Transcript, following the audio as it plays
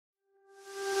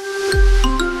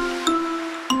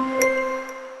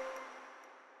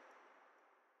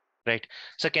Right.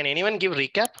 So can anyone give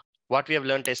recap what we have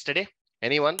learned yesterday?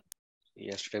 Anyone?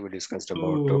 Yesterday we discussed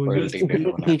about So OLTP and yesterday,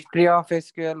 OLAP. History of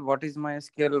SQL, what is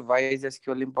MySQL, why is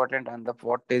SQL important, and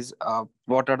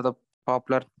what are the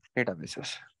popular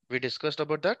databases? We discussed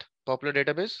about that popular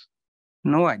database.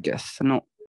 No, I guess no.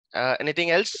 Anything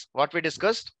else? What we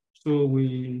discussed? so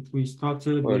we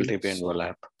started with OLTP and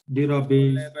OLAP.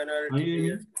 database. Can you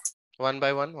hear me? One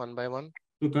by one, one by one.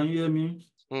 So can you hear me?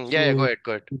 Yeah, yeah, go So ahead,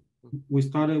 go ahead. we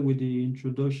started with the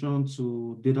introduction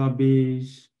to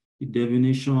database, the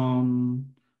definition,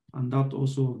 and that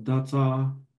also of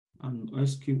data and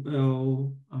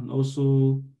SQL, and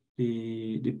also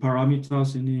the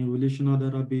parameters in the relational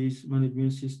database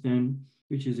management system,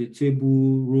 which is a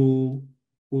table, row,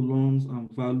 columns,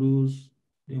 and values.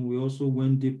 Then we also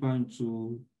went deeper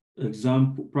into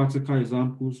practical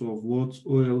examples of what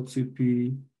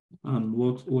OLTP and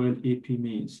what OLAP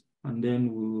means. And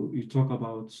then we talk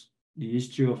about the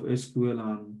history of SQL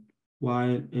and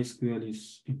why SQL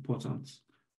is important.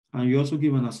 And you also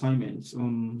give an assignment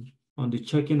on the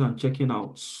checking and checking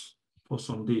outs for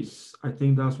some days. I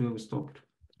think that's where we stopped.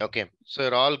 Okay, so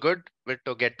you're all good with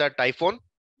to get that iPhone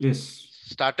Yes.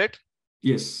 started?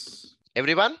 Yes.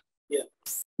 Everyone?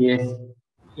 Yes.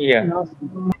 Yeah.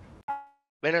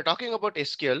 When you're talking about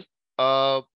SQL,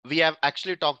 we have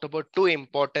actually talked about two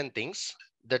important things.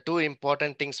 The two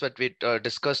important things that we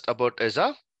discussed about is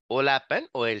OLAP and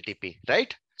OLTP,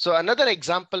 right? So another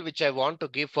example which I want to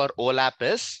give for OLAP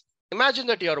is, imagine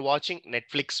that you're watching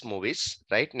Netflix movies,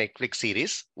 right? Netflix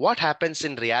series. What happens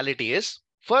in reality is,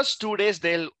 first 2 days,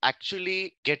 they'll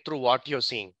actually get through what you're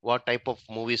seeing, what type of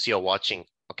movies you're watching.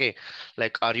 Okay,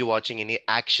 like, are you watching any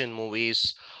action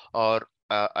movies, or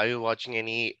are you watching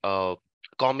any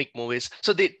comic movies?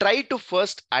 So they try to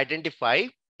first identify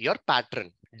your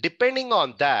pattern. Depending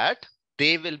on that,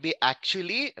 they will be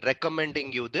actually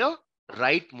recommending you the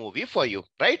right movie for you,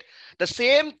 right? The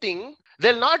same thing,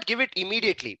 they'll not give it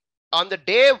immediately. On the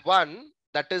day one,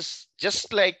 that is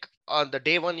just like on the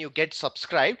day one you get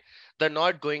subscribed, they're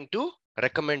not going to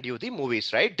recommend you the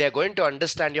movies, right? They're going to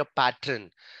understand your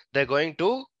pattern. They're going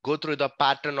to go through the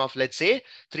pattern of, let's say,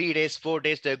 3 days, 4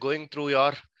 days, they're going through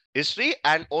your history,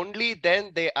 and only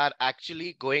then they are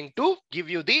actually going to give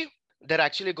you the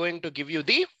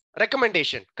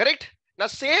recommendation, correct? Now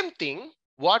same thing,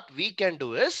 what we can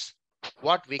do is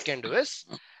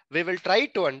we will try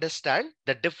to understand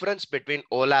the difference between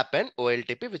OLAP and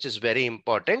OLTP, which is very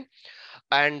important.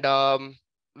 And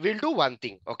we'll do one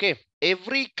thing. Okay,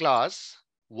 every class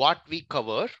what we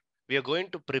cover, we are going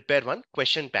to prepare one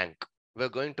question bank.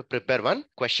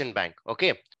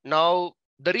 Okay, now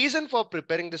the reason for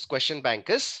preparing this question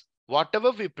bank is, whatever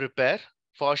we prepare,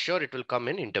 for sure it will come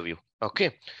in interview.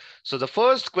 Okay, so the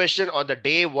first question on the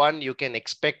day one you can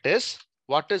expect is,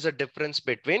 what is the difference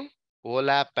between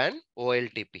OLAP and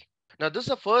OLTP? Now this is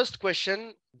the first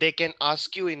question they can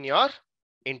ask you in your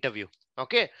interview.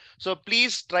 Okay, so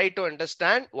please try to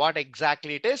understand what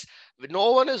exactly it is.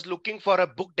 No one is looking for a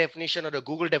book definition or a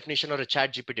Google definition or a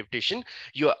ChatGPT definition.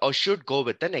 You should go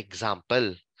with an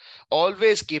example.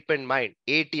 Always keep in mind,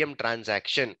 ATM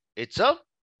transaction, it's a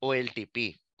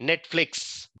OLTP.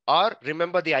 Netflix, or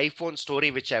remember the iPhone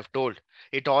story which I've told,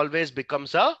 it always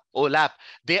becomes a OLAP.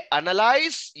 They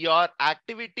analyze your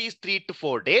activities 3 to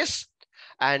 4 days,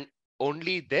 and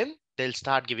only then they'll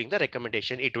start giving the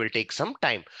recommendation. It will take some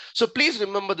time. So please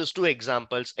remember those two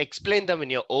examples, explain them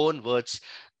in your own words.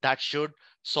 That should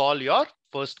solve your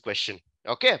first question.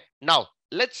 Okay, now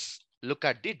let's look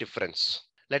at the difference.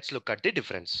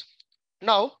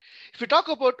 Now, if we talk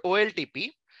about OLTP,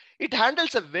 it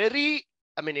handles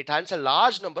it handles a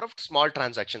large number of small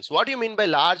transactions. What do you mean by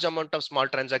large amount of small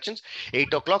transactions?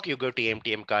 8 o'clock, you go to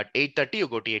ATM card. 8:30, you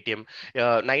go to ATM.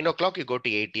 9 o'clock, you go to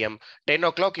ATM. 10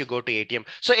 o'clock, you go to ATM.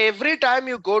 So every time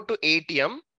you go to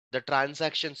ATM, the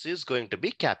transactions is going to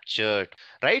be captured,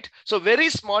 right? So very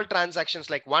small transactions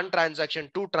like 1 transaction,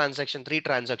 2 transaction, 3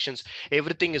 transactions,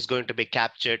 everything is going to be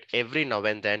captured every now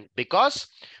and then, because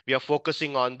we are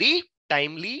focusing on the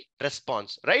timely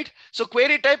response, right? So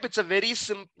query type, it's a very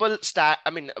simple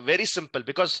very simple,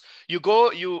 because you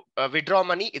withdraw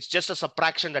money, it's just a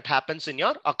subtraction that happens in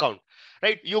your account,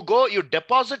 right? You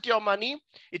deposit your money,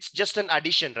 it's just an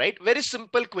addition, right? Very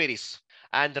simple queries.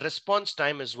 And the response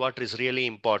time is what is really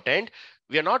important.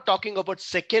 We are not talking about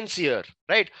seconds here,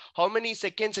 right? How many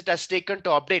seconds it has taken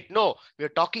to update? No, we are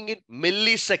talking in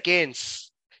milliseconds.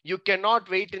 You cannot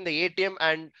wait in the ATM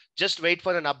and just wait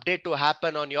for an update to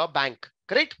happen on your bank,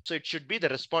 correct? So the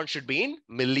response should be in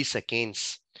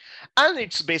milliseconds. And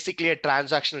it's basically a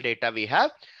transactional data we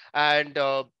have. And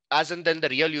as in then the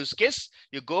real use case,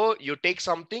 you go, you take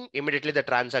something, immediately the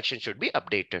transaction should be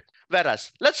updated.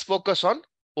 Whereas let's focus on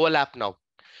OLAP now.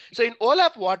 So in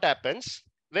OLAP, what happens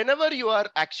whenever you are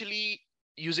actually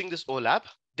using this OLAP,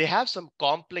 they have some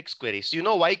complex queries. You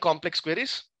know why complex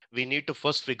queries? We need to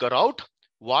first figure out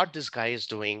what this guy is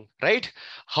doing, right?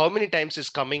 How many times is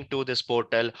coming to this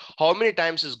portal? How many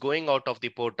times is going out of the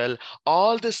portal?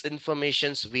 All this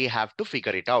informations we have to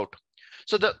figure it out.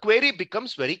 So the query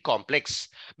becomes very complex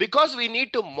because we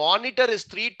need to monitor his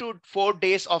 3 to 4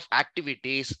 days of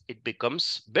activities. It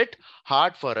becomes a bit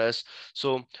hard for us.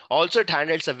 So also it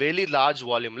handles a very large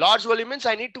volume. Large volume means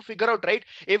I need to figure out, right?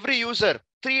 Every user,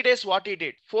 3 days what he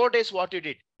did, 4 days what he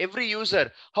did, every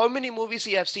user, how many movies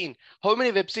he have seen, how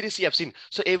many web series he have seen.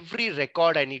 So every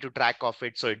record I need to track of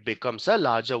it. So it becomes a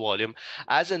larger volume,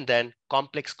 as in then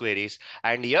complex queries.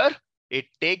 And here it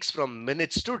takes from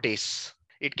minutes to days.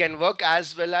 It can work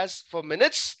as well as for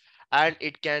minutes, and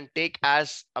it can take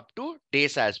as up to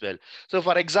days as well. So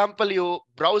for example, you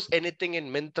browse anything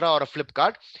in Myntra or a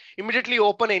Flipkart, immediately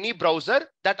open any browser,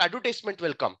 that advertisement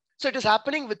will come. So it is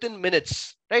happening within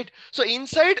minutes, right? So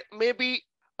inside maybe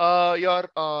your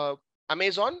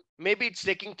Amazon, maybe it's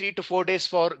taking 3 to 4 days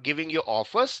for giving you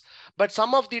offers. But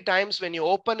some of the times when you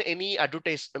open any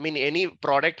any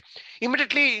product,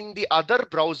 immediately in the other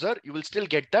browser, you will still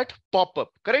get that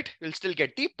pop-up, correct? You'll still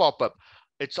get the pop-up.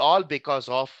 It's all because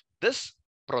of this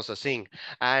processing,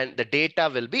 and the data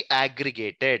will be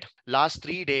aggregated. Last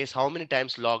 3 days, how many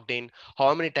times logged in,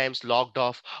 how many times logged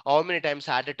off, how many times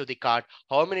added to the cart,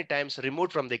 how many times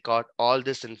removed from the cart, all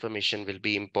this information will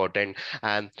be important.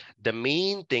 And the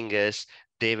main thing is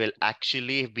they will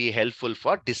actually be helpful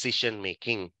for decision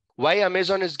making. Why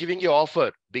Amazon is giving you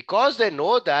offer? Because they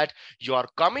know that you are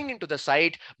coming into the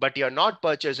site, but you're not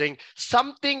purchasing.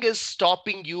 Something is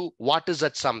stopping you. What is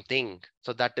that something?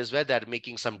 So that is where they're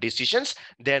making some decisions.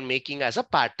 They're making as a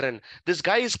pattern. This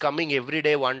guy is coming every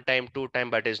day, 1 time, 2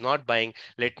 time, but is not buying.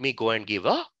 Let me go and give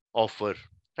a offer,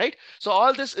 right? So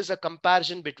all this is a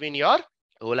comparison between your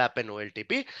OLAP and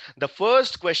OLTP. The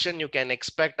first question you can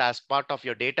expect as part of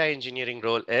your data engineering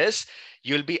role is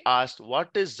you'll be asked, what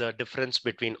is the difference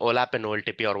between OLAP and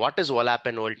OLTP, or what is OLAP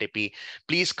and OLTP?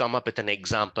 Please come up with an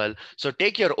example. So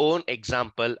take your own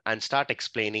example and start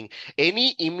explaining.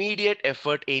 Any immediate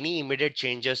effort, any immediate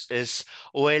changes is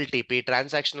OLTP,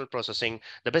 transactional processing.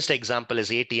 The best example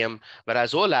is ATM,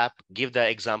 whereas OLAP, give the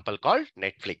example called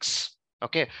Netflix.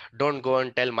 Okay, don't go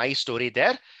and tell my story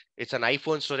there. It's an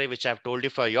iPhone story, which I've told you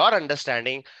for your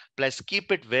understanding. Plus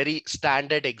keep it very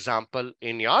standard example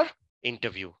in your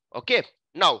interview. Okay.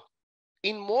 Now,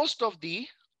 in most of the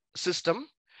system,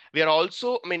 we are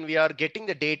also, we are getting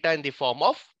the data in the form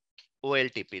of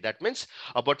OLTP. That means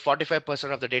about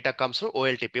 45% of the data comes from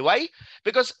OLTP. Why?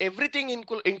 Because everything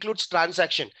includes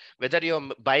transaction. Whether you're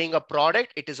buying a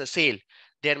product, it is a sale.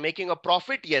 They're making a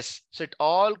profit. Yes. So it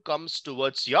all comes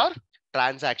towards your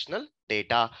transactional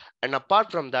data. And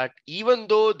apart from that, even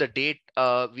though the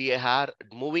data we are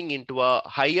moving into a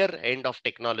higher end of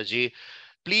technology,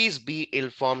 please be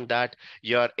informed that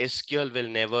your SQL will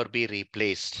never be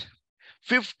replaced.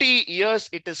 50 years,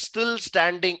 it is still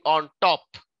standing on top.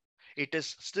 It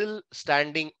is still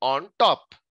standing on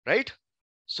top, right?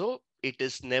 So it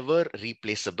is never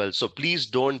replaceable. So please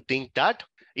don't think that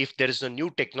if there is a new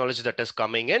technology that is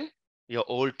coming in, your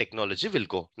old technology will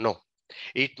go. No,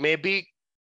 it may be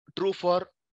true for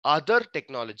other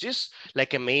technologies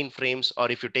like a mainframes,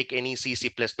 or if you take any C,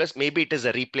 C++, maybe it is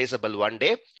a replaceable one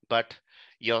day, but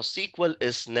your SQL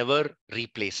is never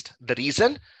replaced. The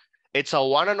reason, it's a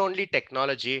one and only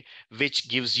technology which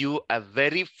gives you a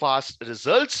very fast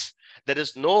results. There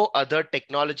is no other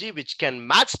technology which can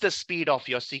match the speed of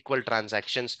your SQL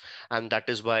transactions. And that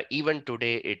is why even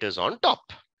today it is on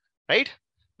top, right?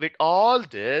 With all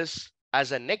this,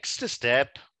 as a next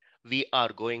step, we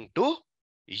are going to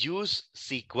use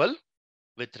SQL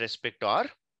with respect to our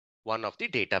one of the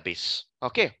database.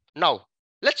 Okay, now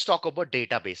let's talk about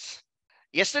database.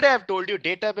 Yesterday I've told you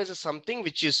database is something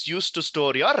which is used to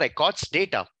store your records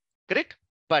data, correct?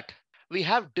 But we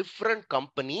have different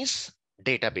companies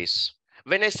database.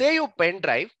 When I say you pen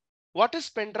drive, what is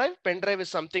pen drive? Pen drive is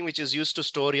something which is used to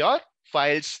store your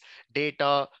files,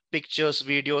 data, pictures,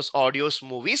 videos, audios,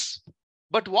 movies.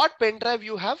 But what pen drive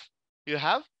you have? You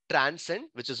have Transcend,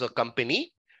 which is a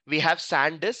company. We have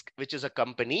SanDisk, which is a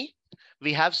company.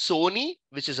 We have Sony,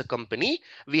 which is a company.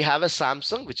 We have a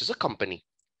Samsung, which is a company.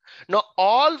 Now,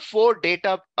 all four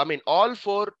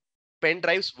pen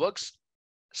drives works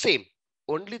same.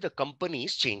 Only the company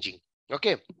is changing.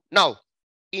 Okay. Now,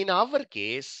 in our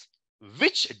case,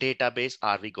 which database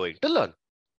are we going to learn?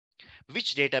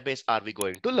 Which database are we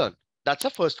going to learn? That's the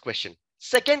first question.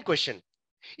 Second question,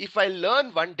 if I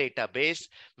learn one database,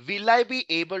 will I be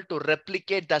able to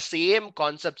replicate the same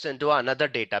concepts into another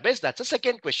database? That's a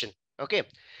second question. Okay.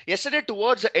 Yesterday,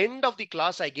 towards the end of the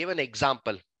class, I gave an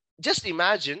example. Just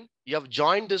imagine you have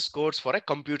joined this course for a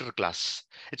computer class.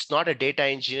 It's not a data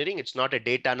engineering. It's not a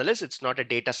data analyst. It's not a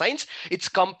data science. It's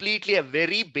completely a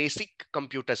very basic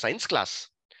computer science class.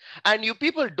 And you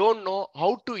people don't know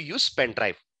how to use pen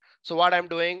drive. So what I'm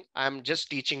doing, I'm just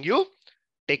teaching you,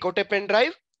 take out a pen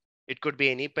drive. It could be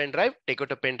any pen drive. Take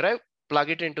out a pen drive, plug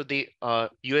it into the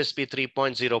USB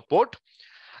 3.0 port,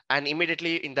 and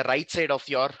immediately in the right side of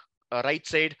your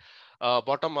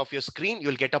bottom of your screen,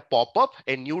 you'll get a pop-up,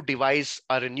 a new device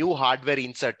or a new hardware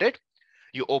inserted.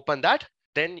 You open that,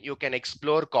 then you can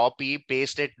explore, copy,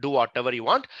 paste it, do whatever you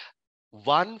want.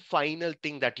 One final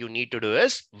thing that you need to do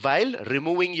is, while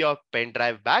removing your pen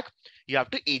drive back, you have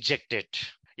to eject it.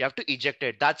 You have to eject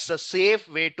it. That's a safe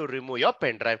way to remove your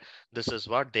pen drive. This is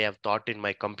what they have taught in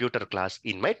my computer class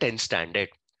in my 10th standard.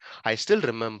 I still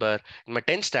remember in my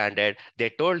 10th standard, they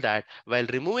told that while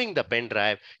removing the pen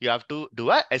drive, you have to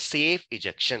do a safe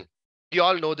ejection. You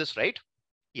all know this, right?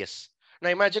 Yes. Now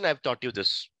imagine I've taught you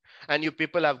this and you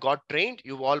people have got trained.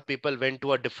 You all people went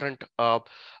to a different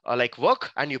like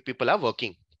work and you people are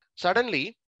working.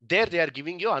 Suddenly there they are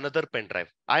giving you another pen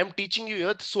drive. I am teaching you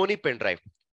here Sony pen drive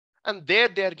and there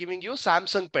they are giving you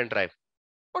Samsung pen drive.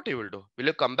 What you will do? Will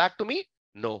you come back to me?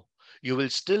 No, you will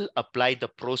still apply the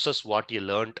process what you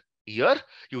learned here.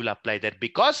 You will apply that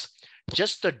because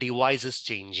just the device is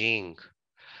changing.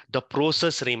 The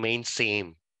process remains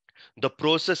same. The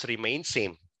process remains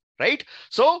same, right?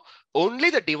 So only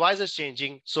the device is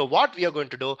changing. So what we are going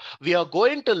to do, we are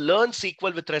going to learn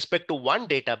SQL with respect to one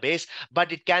database,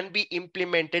 but it can be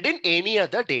implemented in any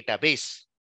other database.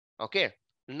 Okay.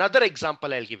 Another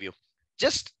example I'll give you.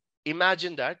 Just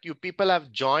imagine that you people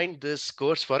have joined this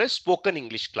course for a spoken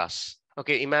English class.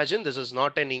 Okay. Imagine this is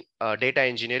not any data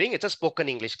engineering. It's a spoken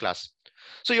English class.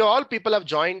 So you all people have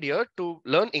joined here to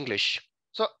learn English.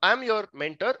 So I'm your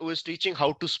mentor who is teaching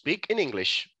how to speak in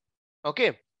English.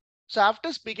 Okay. So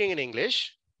after speaking in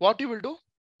English, what you will do?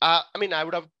 I mean, I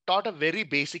would have taught a very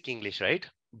basic English, right?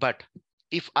 But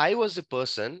if I was a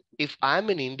person, if I'm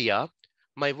in India,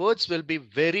 my words will be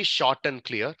very short and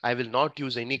clear. I will not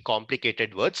use any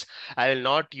complicated words. I will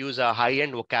not use a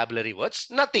high-end vocabulary words,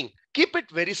 nothing. Keep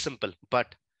it very simple.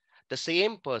 But the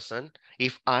same person,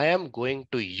 if I am going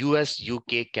to US,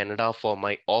 UK, Canada for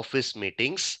my office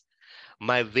meetings,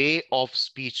 my way of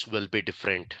speech will be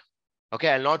different. Okay,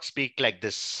 I'll not speak like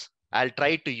this. I'll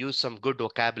try to use some good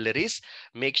vocabularies,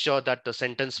 make sure that the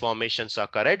sentence formations are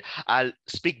correct. I'll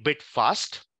speak bit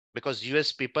fast because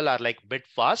US people are like bit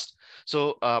fast.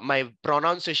 So my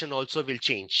pronunciation also will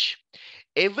change.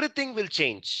 Everything will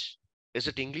change. Is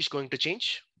it English going to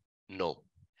change? No.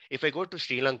 If I go to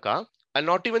Sri Lanka, I'll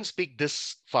not even speak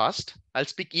this fast. I'll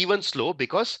speak even slow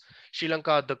because Sri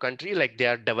Lanka, the country, like they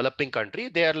are developing country,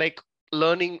 they are like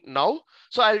learning now.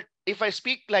 So if I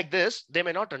speak like this, they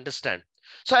may not understand.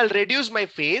 So I'll reduce my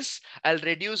phase, I'll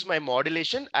reduce my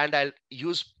modulation, and I'll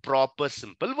use proper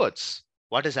simple words.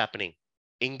 What is happening?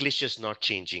 English is not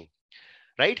changing,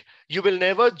 right? You will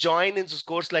never join in this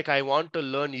course like I want to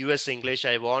learn US English,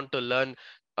 I want to learn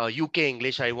UK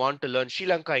English, I want to learn Sri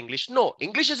Lanka English. No,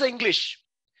 English is English.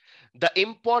 The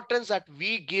importance that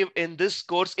we give in this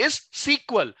course is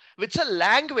SQL, which is a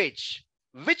language.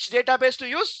 Which database to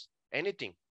use?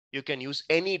 Anything. You can use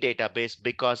any database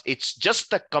because it's just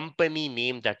the company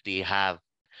name that they have.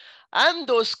 And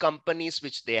those companies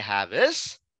which they have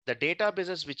is the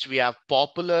databases which we have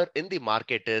popular in the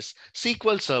market is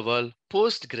SQL Server,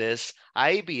 Postgres,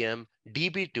 IBM,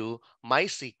 DB2,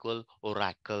 MySQL,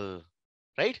 Oracle,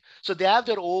 right? So they have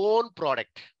their own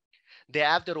product. They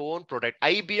have their own product.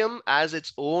 IBM has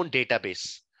its own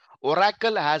database.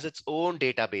 Oracle has its own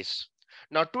database.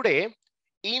 Now today,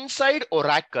 inside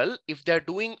Oracle, if they're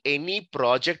doing any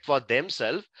project for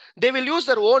themselves, they will use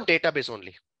their own database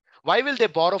only. Why will they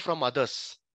borrow from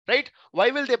others? Right? Why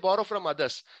will they borrow from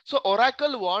others? So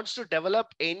Oracle wants to develop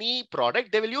any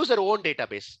product, they will use their own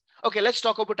database. Okay, let's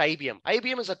talk about IBM.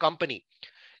 IBM is a company.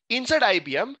 Inside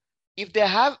IBM, if they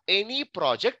have any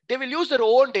project, they will use their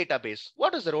own database.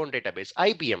 What is their own database?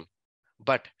 IBM.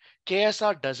 But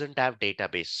KSR doesn't have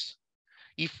database.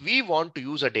 If we want to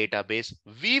use a database,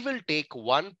 we will take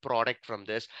one product from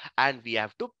this and we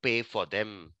have to pay for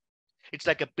them. It's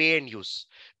like a pay and use.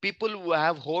 People who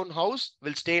have own house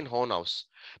will stay in own house.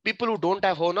 People who don't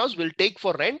have own house will take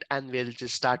for rent and will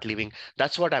just start living.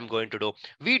 That's what I'm going to do.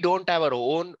 We don't have our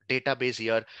own database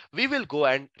here. We will go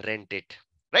and rent it,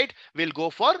 right? We'll go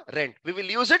for rent. We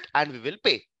will use it and we will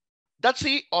pay. That's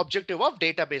the objective of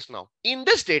database now. In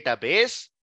this database,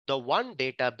 the one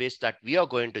database that we are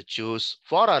going to choose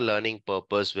for our learning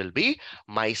purpose will be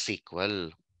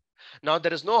MySQL. Now,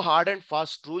 there is no hard and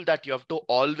fast rule that you have to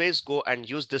always go and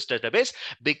use this database,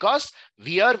 because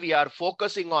we are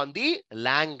focusing on the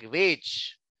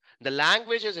language. The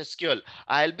language is SQL.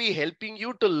 I'll be helping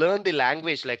you to learn the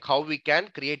language, like how we can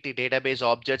create the database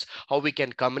objects, how we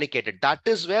can communicate it. That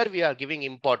is where we are giving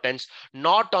importance,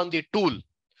 not on the tool.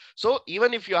 So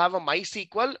even if you have a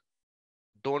MySQL,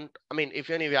 even if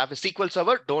you have a SQL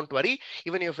Server, don't worry.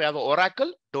 Even if you have an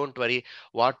Oracle, don't worry.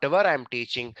 Whatever I'm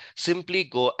teaching, simply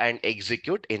go and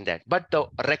execute in that. But the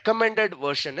recommended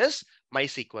version is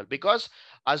MySQL, because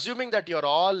assuming that you're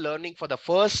all learning for the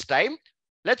first time,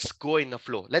 let's go in the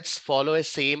flow. Let's follow a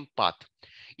same path.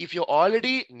 If you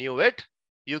already knew it,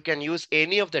 you can use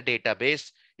any of the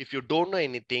database. If you don't know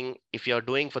anything, if you're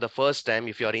doing for the first time,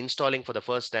 if you're installing for the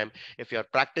first time, if you're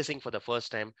practicing for the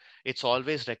first time, it's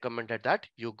always recommended that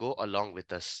you go along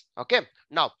with us. Okay.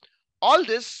 Now, all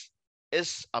this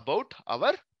is about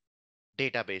our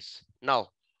database. Now,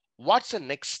 what's the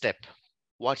next step?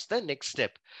 What's the next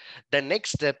step? The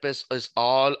next step is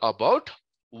all about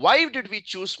why did we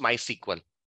choose MySQL?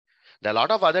 There are a lot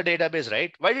of other database,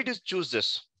 right? Why did you choose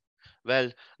this?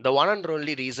 Well, the one and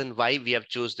only reason why we have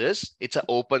choose this, it's an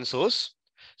open source.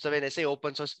 So when I say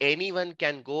open source, anyone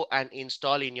can go and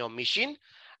install in your machine,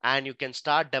 and you can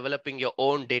start developing your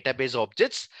own database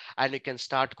objects, and you can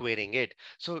start querying it.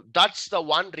 So that's the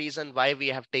one reason why we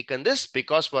have taken this,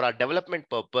 because for our development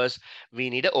purpose,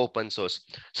 we need an open source.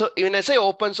 So when I say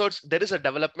open source, there is a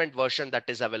development version that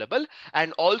is available,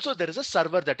 and also there is a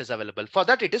server that is available. For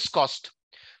that, it is cost.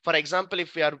 For example,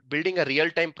 if we are building a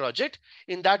real-time project,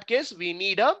 in that case, we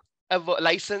need a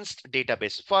licensed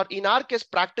database. For in our case,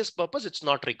 practice purpose, it's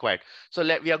not required. So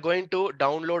we are going to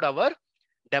download our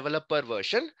developer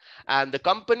version, and the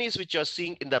companies which you're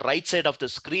seeing in the right side of the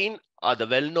screen are the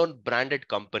well-known branded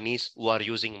companies who are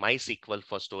using MySQL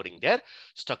for storing their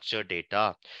structured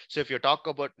data. So if you talk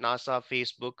about NASA,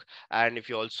 Facebook, and if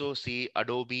you also see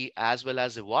Adobe as well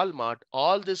as Walmart,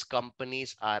 all these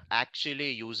companies are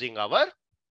actually using our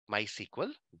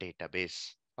MySQL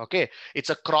database. Okay, it's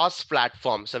a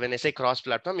cross-platform. So when I say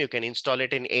cross-platform, you can install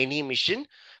it in any machine,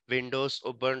 Windows,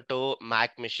 Ubuntu,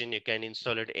 Mac machine, you can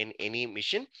install it in any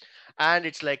machine. And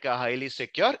it's like a highly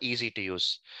secure, easy to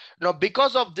use. Now,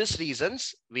 because of these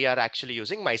reasons, we are actually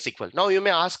using MySQL. Now, you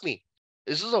may ask me,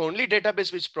 is this the only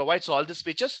database which provides all these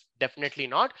features? Definitely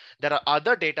not. There are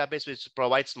other databases which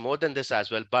provides more than this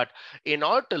as well. But in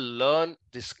order to learn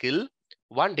the skill,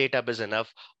 one database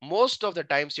enough. Most of the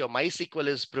times your MySQL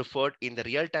is preferred in the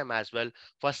real time as well,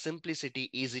 for simplicity,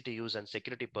 easy to use, and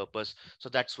security purpose. So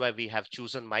that's why we have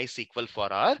chosen MySQL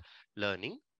for our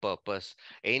learning purpose.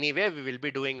 Anyway, we will be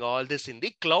doing all this in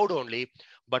the cloud only,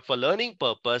 but for learning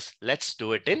purpose, let's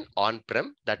do it in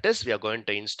on-prem. That is, we are going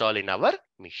to install in our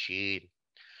machine.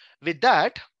 With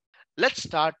that, let's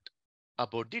start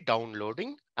about the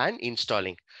downloading and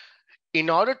installing. In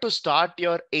order to start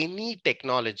your any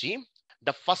technology,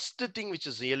 the first thing which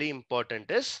is really important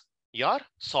is your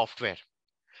software.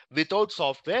 Without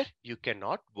software, you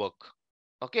cannot work.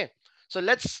 Okay, so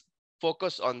let's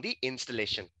focus on the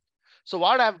installation. So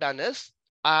what I've done is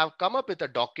I have come up with a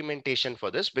documentation for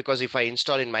this, because if I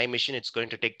install in my machine, it's going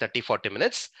to take 30-40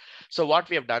 minutes. So what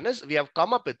we have done is we have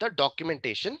come up with a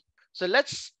documentation. So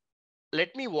let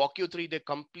me walk you through the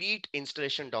complete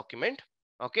installation document.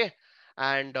 Okay.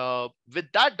 And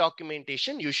with that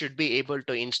documentation, you should be able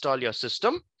to install your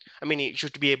system. You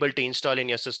should be able to install in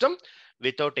your system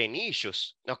without any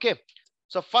issues. Okay.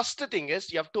 So first thing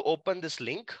is you have to open this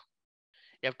link.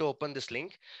 You have to open this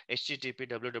link,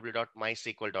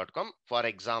 http://www.mysql.com. For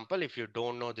example, if you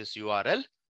don't know this URL,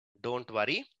 don't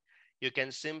worry. You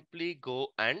can simply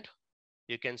go and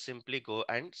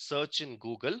search in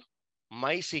Google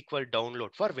MySQL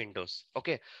download for Windows.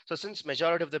 Okay, so since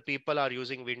majority of the people are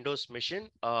using Windows machine,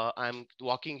 I'm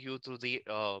walking you through the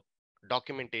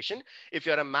documentation. If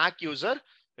you're a Mac user,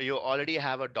 you already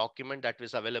have a document that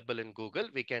is available in Google.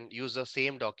 We can use the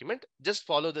same document. Just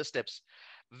follow the steps.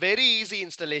 Very easy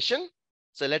installation.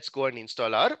 So let's go and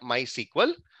install our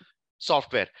MySQL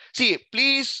software. See,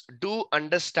 please do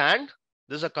understand,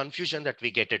 there's a confusion that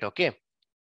we get it. Okay.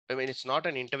 It's not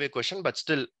an interview question, but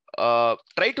still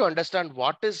try to understand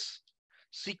what is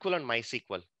SQL and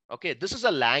MySQL. Okay, this is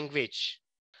a language.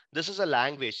 This is a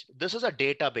language. This is a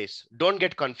database. Don't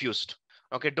get confused.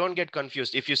 Okay, don't get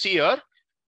confused. If you see here,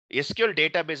 SQL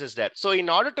database is there. So in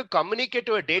order to communicate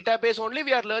to a database only,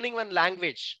 we are learning one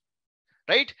language.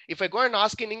 right? If I go and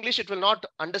ask in English, it will not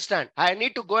understand. I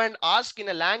need to go and ask in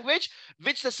a language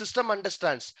which the system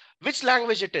understands. Which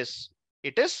language it is?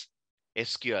 It is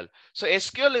SQL. So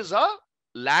SQL is a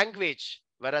language,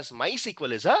 whereas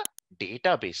MySQL is a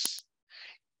database.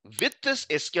 With this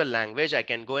SQL language, I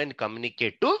can go and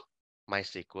communicate to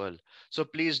MySQL. So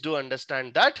please do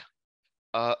understand that.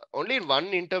 Only in one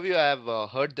interview I have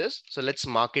heard this. So let's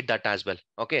mark it that as well.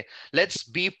 Okay. Let's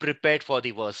be prepared for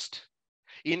the worst.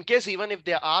 In case even if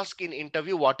they ask in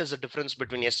interview what is the difference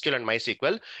between SQL and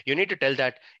MySQL, you need to tell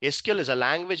that SQL is a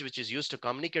language which is used to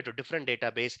communicate to different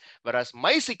database, whereas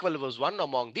MySQL was one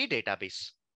among the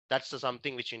database. That's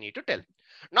something which you need to tell.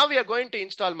 Now we are going to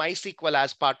install MySQL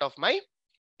as part of my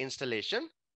installation.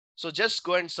 So just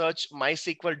go and search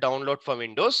MySQL download for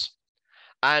Windows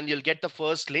and you'll get the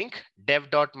first link,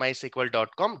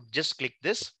 dev.mysql.com. Just click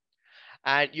this.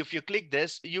 And if you click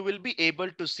this, you will be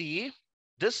able to see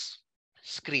this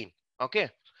screen.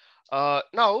 Okay.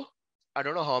 Now, I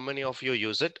don't know how many of you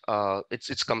use it.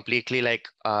 It's completely like,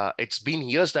 it's been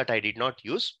years that I did not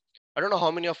use. I don't know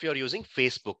how many of you are using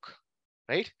Facebook,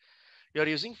 right? You're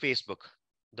using Facebook.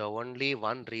 The only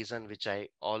one reason which I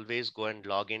always go and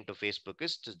log into Facebook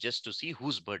is just to see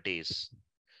whose birthday is,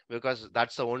 because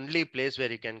that's the only place where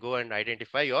you can go and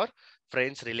identify your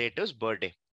friends, relatives'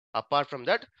 birthday. Apart from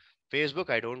that, Facebook,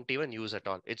 I don't even use at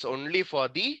all. It's only for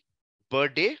the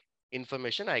birthday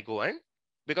information I go and,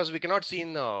 because we cannot see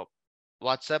in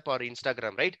WhatsApp or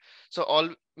Instagram, right? So all,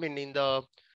 I mean, in the,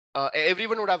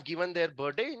 everyone would have given their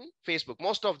birthday in Facebook,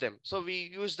 most of them. So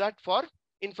we use that for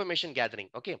information gathering.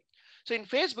 Okay. So in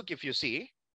Facebook, if you see,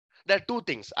 there are two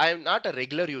things. I am not a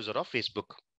regular user of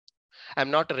Facebook. I'm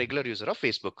not a regular user of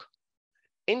Facebook.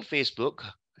 In Facebook,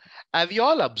 have you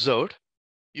all observed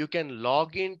you can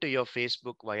log into your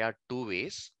Facebook via two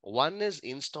ways? One is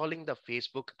installing the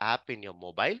Facebook app in your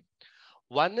mobile.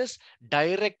 One is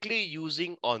directly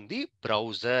using on the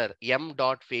browser,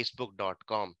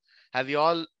 m.facebook.com. Have you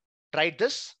all tried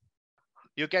this?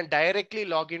 You can directly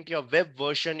log into your web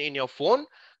version in your phone,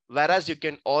 whereas you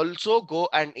can also go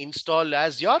and install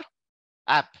as your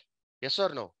app. Yes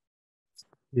or no?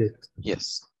 Yes.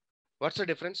 Yes. What's the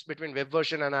difference between web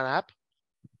version and an app?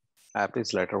 App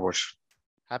is lighter version.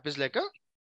 App is like a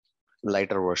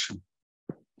Lighter version.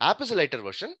 app is a lighter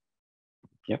version.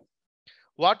 Yep.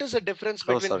 What is the difference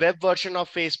Oh, between sorry. web version of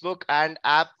Facebook and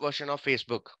app version of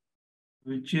Facebook?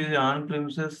 Which is on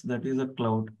premises, that is a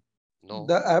cloud. No.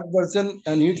 The app version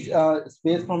needs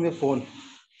space from your phone,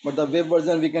 but the web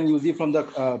version we can use it from the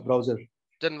browser.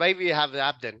 Then why we have the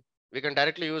app then? We can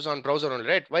directly use on browser only,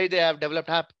 right? Why they have developed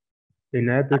app? In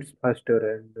app it's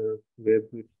faster and web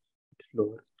it's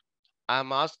slower.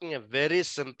 I'm asking a very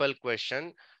simple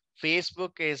question.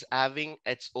 Facebook is having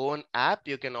its own app.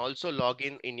 You can also log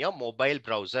in your mobile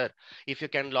browser. If you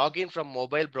can log in from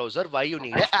mobile browser, why you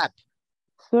need an app?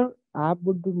 Sir, app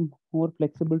would be more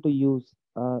flexible to use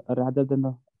rather than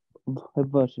the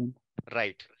web version.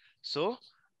 Right. So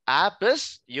app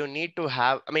is you need to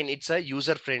have, I mean, it's a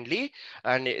user friendly,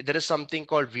 and there is something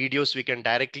called videos. We can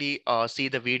directly see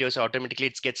the videos automatically.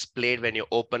 It gets played when you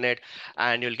open it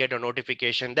and you'll get a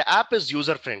notification. The app is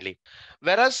user friendly.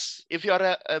 Whereas if you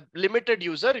are a limited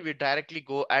user, you directly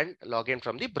go and log in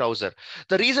from the browser.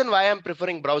 The reason why I'm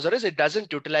preferring browser is it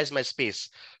doesn't utilize my space.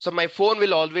 So my phone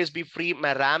will always be free.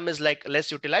 My RAM is like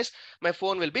less utilized. My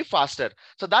phone will be faster.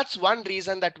 So that's one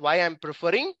reason that why I'm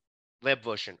preferring web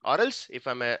version. Or else if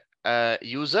I'm a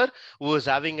user who is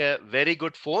having a very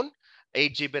good phone,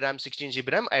 8 GB RAM, 16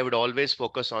 GB RAM, I would always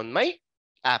focus on my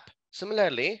app.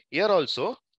 Similarly, here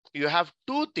also you have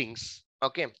two things.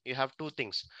 Okay, you have two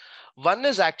things. One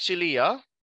is actually a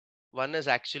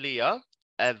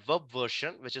web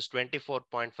version, which is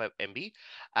 24.5 MB,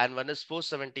 and one is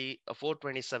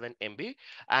 427 MB.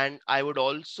 And I would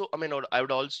also, I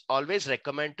would also always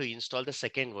recommend to install the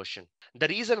second version. The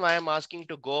reason why I'm asking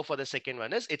to go for the second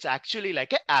one is it's actually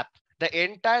like an app. The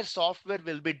entire software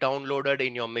will be downloaded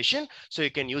in your machine, so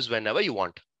you can use whenever you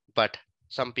want. But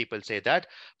some people say that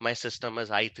my system is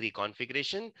i3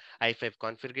 configuration, i5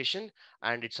 configuration,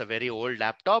 and it's a very old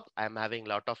laptop. I'm having a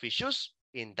lot of issues.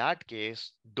 In that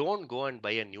case, don't go and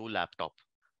buy a new laptop.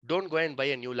 Don't go and buy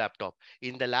a new laptop.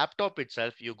 In the laptop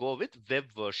itself, you go with web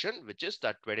version, which is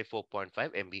that 24.5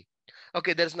 MB.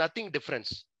 Okay, there's nothing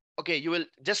difference. Okay, you will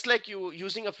just like you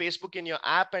using a Facebook in your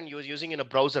app and you're using in a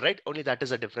browser, right? Only that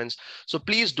is a difference. So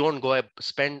please don't go and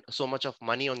spend so much of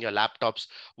money on your laptops.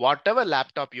 Whatever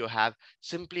laptop you have,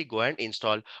 simply go and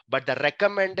install. But the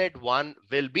recommended one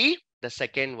will be the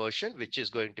second version, which is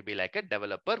going to be like a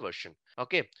developer version.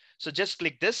 Okay, so just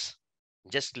click this.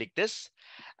 Just click this.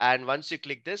 And once you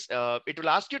click this, it will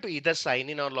ask you to either sign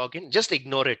in or log in. Just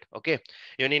ignore it. Okay.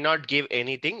 You need not give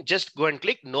anything. Just go and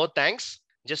click no thanks.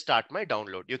 Just start my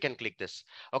download. You can click this.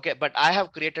 Okay. But I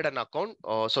have created an account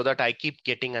so that I keep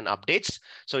getting an updates.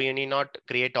 So you need not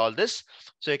create all this.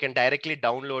 So you can directly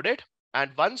download it.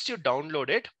 And once you download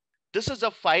it, this is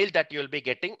a file that you'll be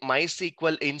getting,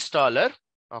 MySQL installer.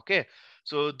 Okay.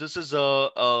 So this is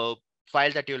a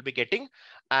file that you'll be getting,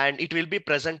 and it will be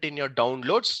present in your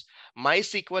downloads.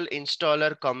 MySQL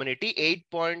installer community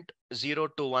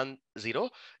 8.0210.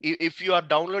 If you are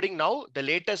downloading now, the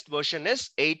latest version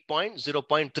is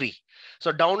 8.0.3.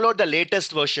 So download the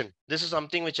latest version. This is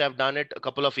something which I've done it a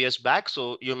couple of years back.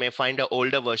 So you may find an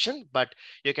older version, but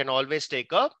you can always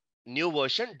take a new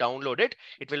version, download it.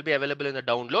 It will be available in the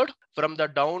download. From the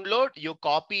download, you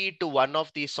copy it to one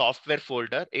of the software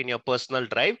folder in your personal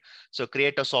drive. So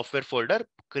create a software folder,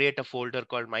 create a folder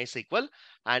called MySQL,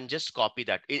 and just copy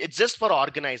that. It's just for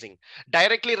organizing.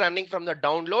 Directly running from the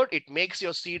download, it makes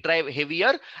your C drive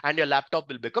heavier and your laptop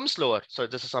will become slower. So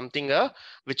this is something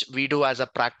which we do as a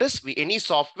practice. Any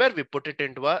software, we put it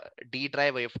into a D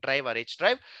drive, F drive, or H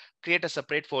drive, create a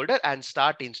separate folder and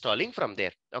start installing from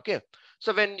there. Okay.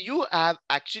 So when you have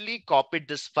actually copied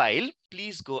this file,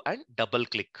 please go and double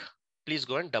click. Please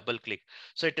go and double click.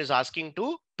 So it is asking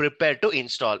to prepare to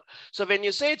install. So when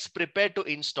you say it's prepared to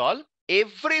install,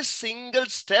 every single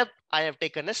step I have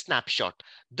taken a snapshot.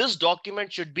 This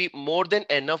document should be more than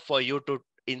enough for you to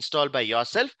install by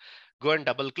yourself. Go and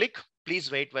double click. Please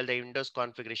wait while the Windows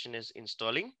configuration is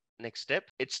installing. Next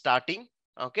step, it's starting.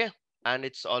 Okay. And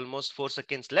it's almost 4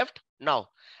 seconds left. Now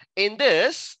in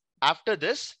this, after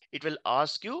this, it will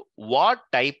ask you what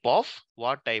type of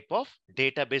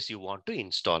database you want to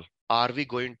install. Are we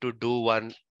going to do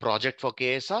one project for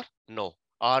KSR? No.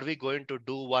 Are we going to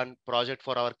do one project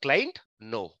for our client?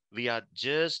 No. We are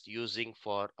just using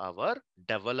for our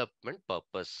development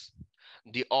purpose.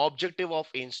 The objective of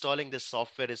installing this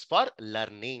software is for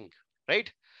learning,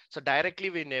 right? So directly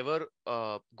we never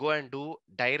go and do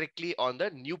directly on the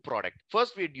new product.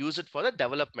 First, we'd use it for the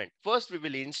development. First, we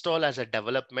will install as a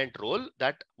development role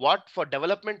that what for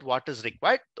development, what is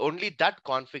required. Only that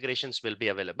configurations will be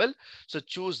available. So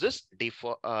choose this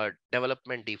default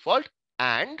development default,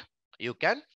 and you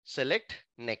can select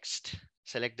next.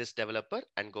 Select this developer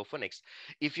and go for next.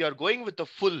 If you are going with the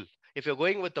full,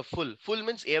 full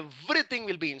means everything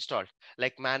will be installed,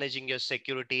 like managing your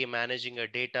security, managing your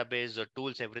database, or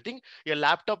tools, everything, your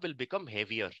laptop will become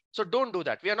heavier. So don't do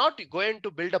that. We are not going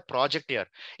to build a project here.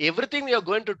 Everything we are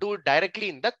going to do directly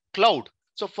in the cloud.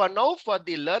 So for now, for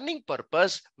the learning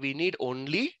purpose, we need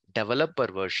only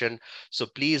developer version. So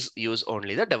please use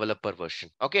only the developer version.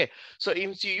 Okay. So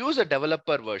if you use a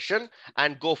developer version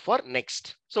and go for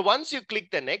next. So once you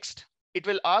click the next, it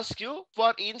will ask you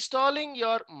for installing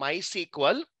your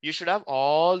MySQL. You should have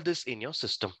all this in your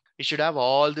system. You should have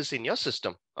all this in your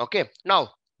system. Okay.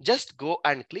 Now just go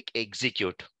and click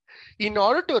execute. In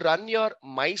order to run your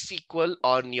MySQL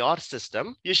on your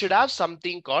system, you should have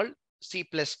something called C++,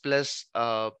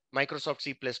 Microsoft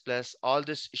C++, all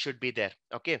this should be there.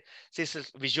 Okay. This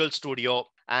is Visual Studio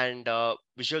and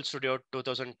Visual Studio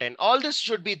 2010. All this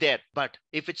should be there. But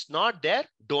if it's not there,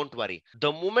 don't worry.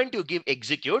 The moment you give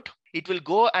execute, it will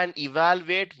go and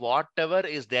evaluate whatever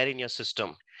is there in your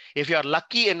system. If you're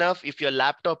lucky enough, if your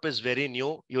laptop is very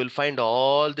new, you will find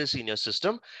all this in your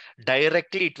system.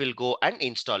 Directly, it will go and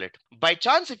install it. By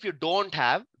chance, if you don't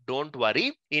have, don't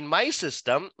worry. In my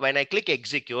system, when I click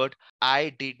execute, I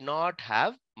did not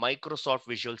have Microsoft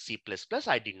Visual C++.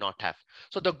 I did not have.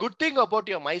 So the good thing about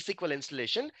your MySQL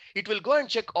installation, it will go and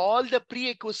check all the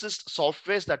prerequisite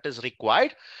softwares that is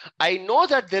required. I know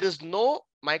that there is no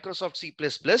Microsoft C++,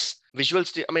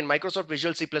 Microsoft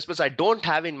Visual C++, I don't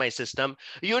have in my system.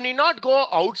 You need not go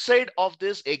outside of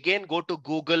this, again, go to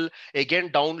Google, again,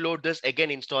 download this,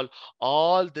 again, install.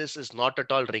 All this is not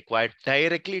at all required.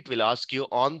 Directly, it will ask you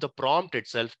on the prompt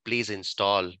itself, please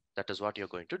install. That is what you're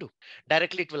going to do.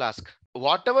 Directly, it will ask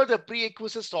whatever the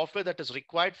prerequisite software that is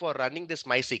required for running this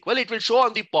MySQL, it will show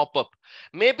on the pop-up.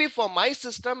 Maybe for my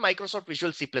system, Microsoft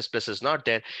Visual C++ is not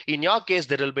there. In your case,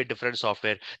 there will be different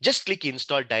software. Just click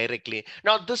install directly.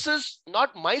 Now, this is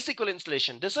not MySQL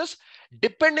installation. This is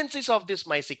dependencies of this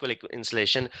MySQL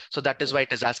installation. So that is why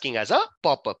it is asking as a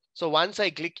pop-up. So once I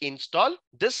click install,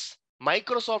 this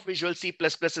Microsoft Visual C++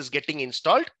 is getting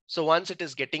installed. So once it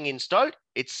is getting installed,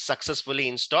 it's successfully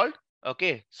installed.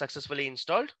 Okay, successfully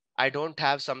installed. I don't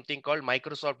have something called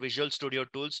Microsoft Visual Studio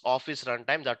Tools Office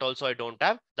Runtime. That also I don't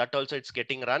have. That also it's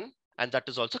getting run, and that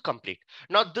is also complete.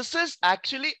 Now this is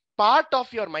actually part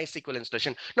of your MySQL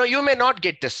installation. Now you may not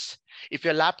get this. If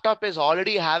your laptop is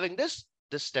already having this,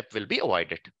 this step will be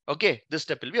avoided. Okay, this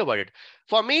step will be avoided.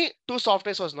 For me, two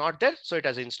softwares was not there, so it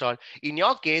has installed. In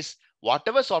your case,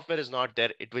 whatever software is not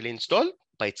there, it will install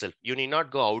by itself. You need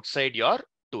not go outside your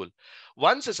tool.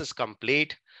 Once this is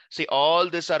complete, see all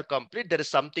these are complete. There is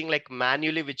something like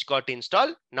manually which got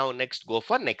installed. Now next, go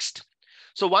for next.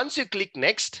 So once you click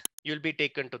next, you'll be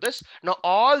taken to this. Now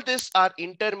all these are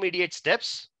intermediate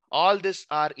steps. All these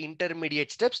are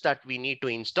intermediate steps that we need to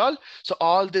install. So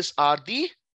all these are the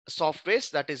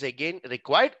softwares that is again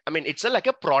required. I mean, it's like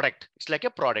a product. It's like a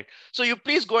product. So you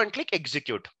please go and click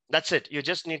execute. That's it. You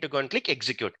just need to go and click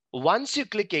execute. Once you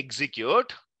click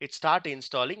execute, it start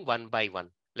installing one by one,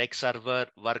 like server,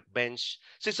 workbench.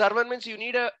 See, server means you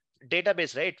need a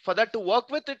database, right? For that to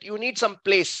work with it, you need some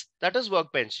place. That is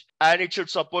workbench, and it should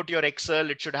support your Excel.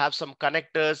 It should have some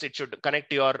connectors. It should connect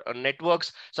to your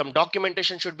networks. Some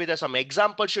documentation should be there. Some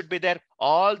example should be there.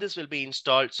 All this will be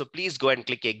installed. So please go and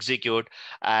click execute,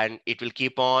 and it will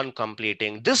keep on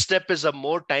completing. This step is a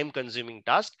more time consuming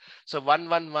task. So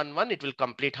 1111, it will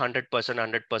complete 100%,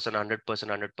 100%, 100%,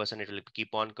 100%. It will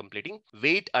keep on completing.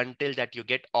 Wait until that you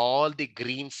get all the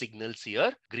green signals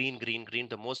here. Green, green, green.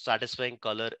 The most satisfying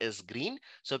color is green.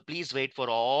 So please wait for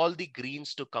all the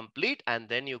greens to complete, and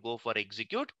then you go for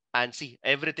execute and see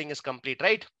everything is complete,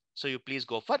 right? So you please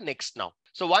go for next now.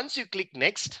 So once you click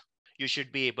next, you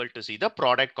should be able to see the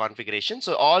product configuration.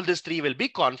 So all these three will be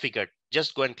configured.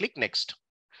 Just go and click next.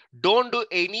 Don't do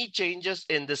any changes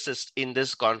in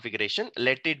this configuration.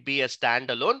 Let it be a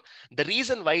standalone. The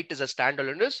reason why it is a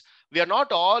standalone is we are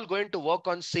not all going to work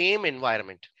on same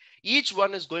environment. Each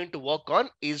one is going to work on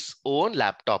his own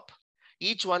laptop.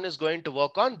 Each one is going to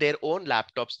work on their own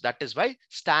laptops. That is why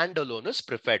standalone is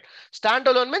preferred.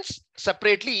 Standalone means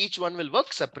separately, each one will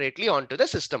work separately onto the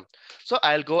system. So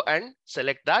I'll go and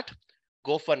select that,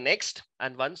 go for next.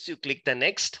 And once you click the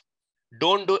next,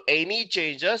 don't do any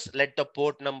changes. Let the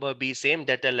port number be same,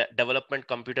 that the development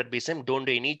computer be same. Don't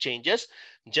do any changes.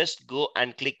 Just go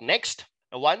and click next.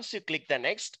 Once you click the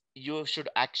next, you should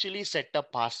actually set a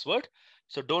password.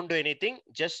 So don't do anything.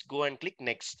 Just go and click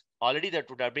next. Already that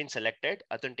would have been selected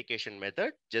authentication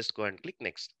method. Just go and click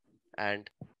next. And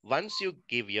once you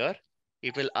give here,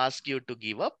 it will ask you to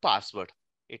give a password.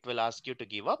 It will ask you to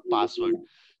give a password.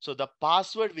 So the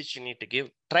password which you need to give,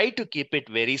 try to keep it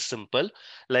very simple.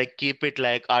 Like keep it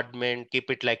like admin, keep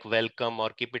it like welcome, or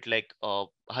keep it like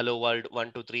hello world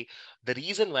 123. The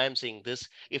reason why I'm saying this,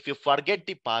 if you forget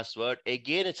the password,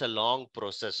 again, it's a long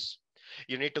process.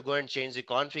 You need to go and change the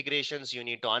configurations. You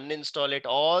need to uninstall it.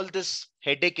 All this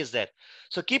headache is there.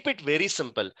 So keep it very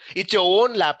simple. It's your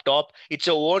own laptop. It's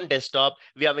your own desktop.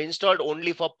 We have installed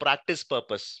only for practice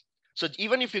purpose. So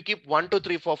even if you keep 1, 2,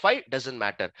 3, 4, 5, doesn't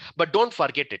matter. But don't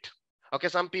forget it. Okay,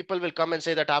 some people will come and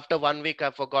say that after 1 week,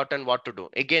 I've forgotten what to do.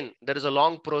 Again, there is a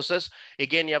long process.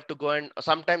 Again, you have to go and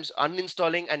sometimes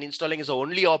uninstalling and installing is the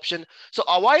only option. So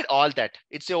avoid all that.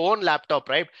 It's your own laptop,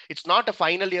 right? It's not a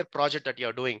final year project that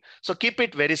you're doing. So keep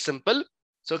it very simple.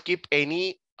 So keep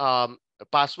any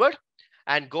password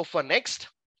and go for next.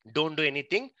 Don't do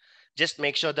anything. Just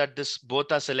make sure that this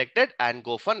both are selected and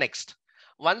go for next.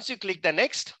 Once you click the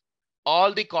next,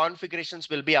 all the configurations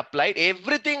will be applied.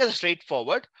 Everything is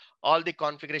straightforward. All the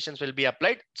configurations will be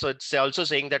applied. So it's also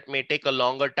saying that may take a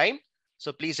longer time.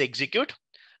 So please execute.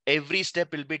 Every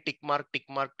step will be tick mark, tick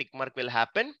mark, tick mark will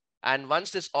happen. And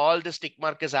once all this tick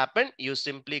mark has happened, you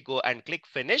simply go and click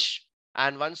finish.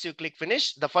 And once you click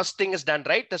finish, the first thing is done,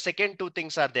 right? The second two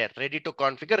things are there, ready to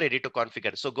configure, ready to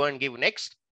configure. So go and give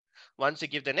next. Once you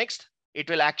give the next, it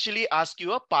will actually ask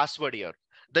you a password here.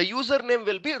 The username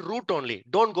will be root only.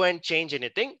 Don't go and change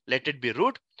anything. Let it be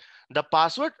root. The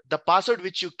password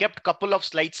which you kept couple of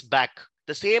slides back,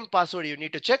 the same password you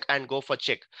need to check and go for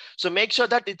check. So make sure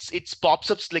that it's pops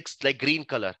up like green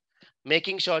color,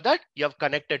 making sure that you have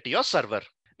connected to your server,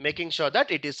 making sure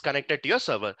that it is connected to your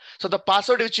server. So the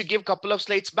password which you give couple of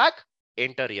slides back,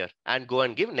 enter here and go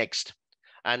and give next.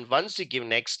 And once you give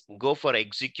next, go for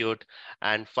execute.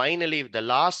 And finally, the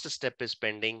last step is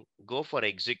pending. Go for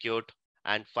execute.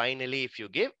 And finally, if you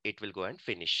give, it will go and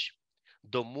finish.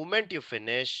 The moment you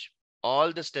finish,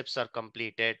 all the steps are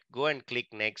completed. Go and click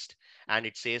next. And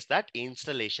it says that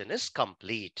installation is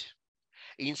complete.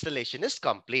 Installation is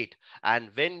complete.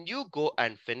 And when you go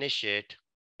and finish it,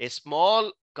 a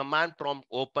small command prompt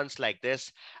opens like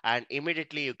this, and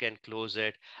immediately you can close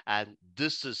it. And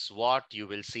this is what you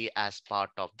will see as part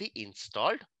of the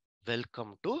installed.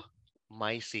 Welcome to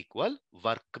MySQL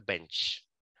Workbench.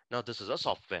 Now this is a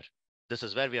software. This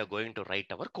is where we are going to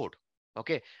write our code.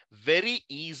 Okay, very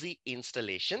easy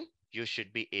installation. You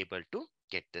should be able to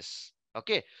get this.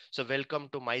 Okay, so welcome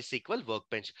to MySQL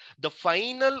Workbench. The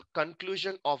final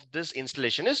conclusion of this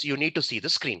installation is you need to see the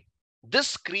screen. This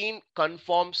screen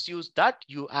confirms you that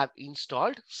you have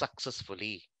installed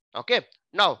successfully. Okay,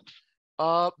 now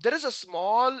there is a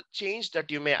small change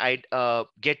that you may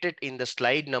get it in the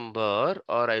slide number,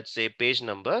 or I'd say page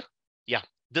number. Yeah,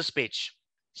 this page.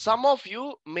 Some of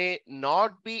you may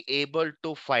not be able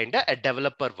to find a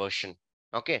developer version.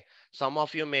 Okay, some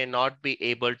of you may not be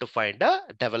able to find a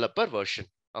developer version.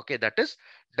 Okay, that is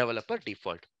developer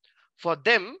default. For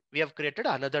them, we have created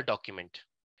another document.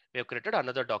 We have created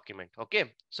another document.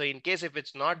 Okay, so in case if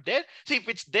it's not there, see, if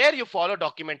it's there, you follow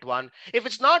document 1. If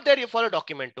it's not there, you follow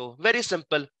document 2. Very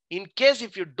simple. In case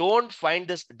if you don't find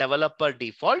this developer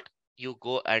default, you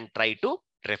go and try to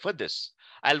refer this.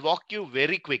 I'll walk you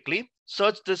very quickly.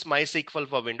 Search this MySQL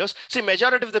for Windows. See,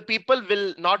 majority of the people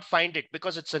will not find it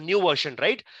because it's a new version,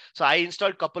 right? So I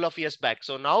installed a couple of years back.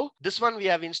 So now this one we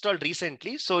have installed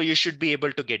recently. So you should be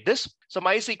able to get this. So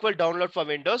MySQL download for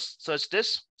Windows, search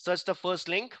this, search the first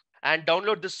link and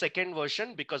download this second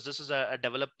version because this is a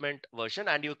development version.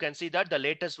 And you can see that the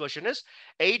latest version is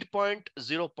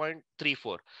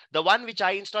 8.0.34. The one which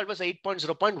I installed was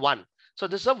 8.0.1. So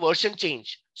this is a version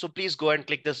change. So please go and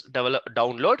click this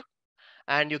download.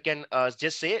 And you can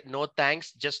just say no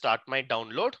thanks, just start my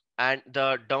download, and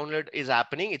the download is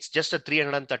happening. It's just a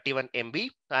 331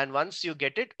 MB, and once you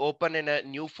get it, open in a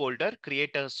new folder,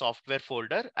 create a software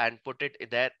folder and put it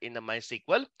there in the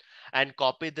MySQL, and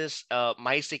copy this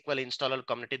MySQL installer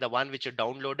community, the one which you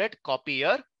downloaded, copy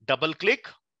here, double click,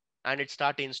 and it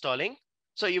start installing.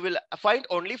 So you will find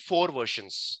only 4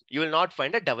 versions. You will not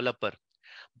find a developer.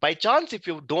 By chance, if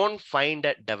you don't find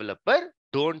a developer,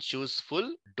 don't choose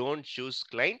full, don't choose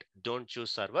client, don't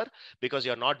choose server, because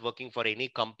you're not working for any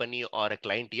company or a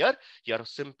client here. You're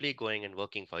simply going and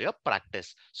working for your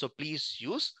practice. So please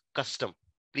use custom.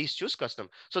 Please choose custom.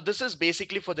 So this is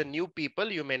basically for the new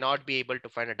people. You may not be able to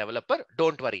find a developer.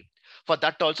 Don't worry. For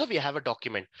that also, we have a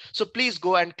document. So please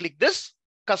go and click this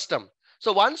custom.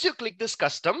 So once you click this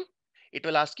custom, it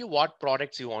will ask you what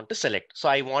products you want to select. So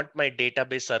I want my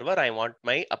database server. I want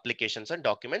my applications and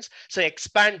documents. So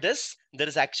expand this. There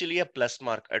is actually a plus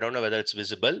mark. I don't know whether it's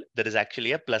visible. There is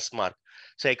actually a plus mark.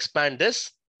 So expand this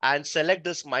and select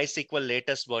this MySQL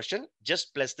latest version.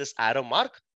 Just press this arrow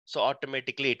mark. So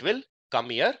automatically it will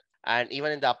come here. And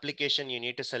even in the application, you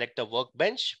need to select the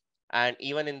workbench. And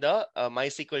even in the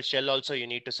MySQL shell also, you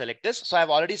need to select this. So I've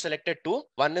already selected 2.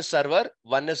 One is server,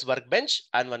 one is workbench,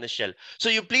 and one is shell. So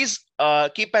you please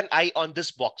keep an eye on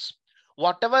this box.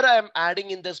 Whatever I am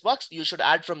adding in this box, you should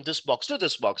add from this box to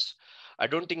this box. I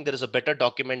don't think there is a better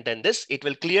document than this. It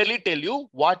will clearly tell you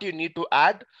what you need to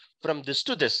add from this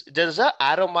to this. There is an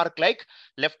arrow mark like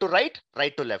left to right,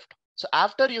 right to left. So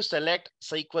after you select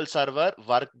SQL Server,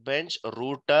 Workbench,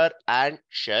 Router, and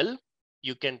Shell,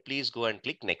 you can please go and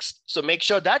click next. So make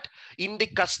sure that in the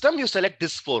custom, you select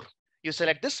this 4. You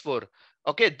select this 4.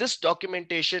 Okay, this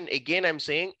documentation, again, I'm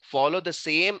saying follow the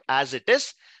same as it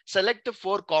is. Select the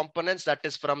 4 components that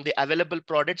is from the available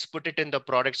products, put it in the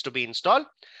products to be installed.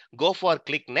 Go for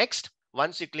click next.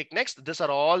 Once you click next, these are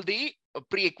all the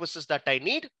prerequisites that I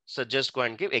need. So just go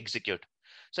and give execute.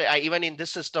 So even in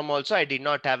this system also, I did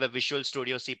not have a Visual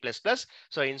Studio C++.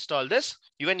 So I install this.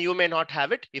 Even you may not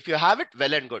have it. If you have it,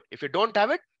 well and good. If you don't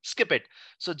have it, skip it.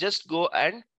 So just go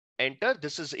and enter.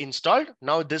 This is installed.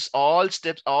 Now this all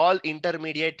steps, all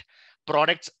intermediate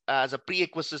products as a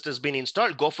prerequisite has been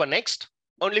installed. Go for next.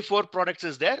 Only 4 products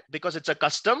is there because it's a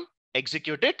custom.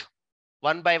 Execute it.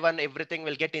 One by one, everything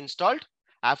will get installed.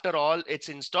 After all it's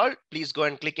installed, please go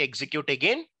and click execute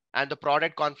again, and the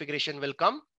product configuration will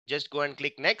come. Just go and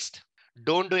click next.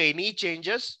 Don't do any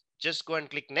changes. Just go and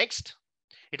click next.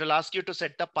 It will ask you to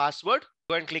set the password.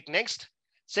 Go and click next.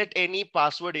 Set any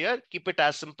password here. Keep it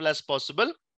as simple as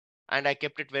possible. And I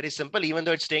kept it very simple, even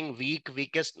though it's saying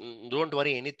weakest. Don't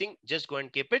worry anything. Just go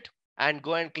and keep it and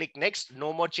go and click next.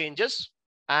 No more changes.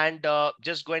 And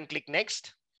just go and click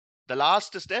next. The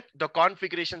last step, the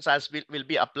configurations will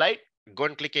be applied. Go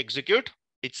and click execute.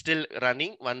 It's still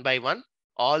running one by one.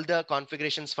 All the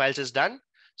configurations files is done.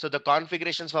 So the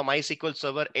configurations for MySQL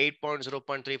Server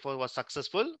 8.0.34 was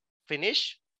successful.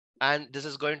 Finish. And this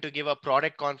is going to give a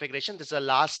product configuration. This is a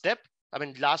last step. I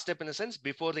mean, last step in the sense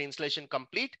before the installation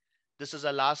complete. This is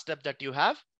a last step that you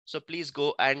have. So please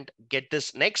go and get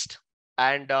this next.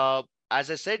 And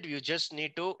as I said, you just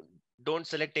need to don't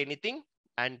select anything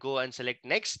and go and select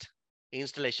next.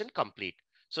 Installation complete.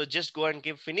 So just go and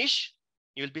give finish.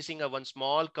 You'll be seeing one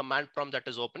small command prompt that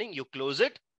is opening. You close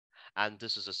it. And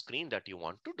this is a screen that you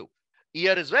want to do.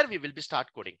 Here is where we will be start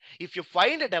coding. If you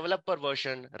find a developer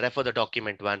version, refer the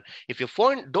document one. If you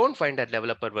don't find a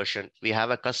developer version, we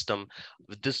have a custom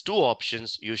with these two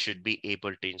options. You should be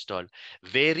able to install.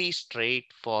 Very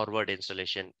straightforward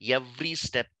installation. Every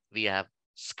step we have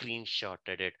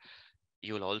screenshotted it.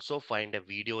 You will also find a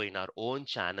video in our own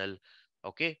channel.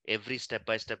 Okay, every step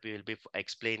by step we will be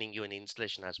explaining you an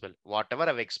installation as well. Whatever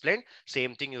I've explained,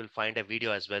 same thing you will find a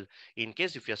video as well. In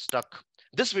case if you're stuck,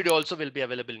 this video also will be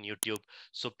available in YouTube.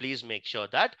 So please make sure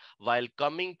that while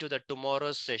coming to the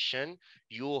tomorrow's session,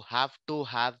 you have to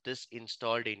have this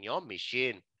installed in your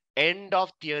machine. End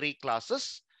of theory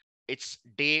classes. It's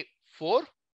day 4.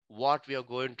 What we are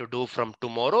going to do from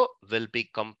tomorrow will be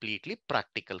completely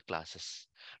practical classes.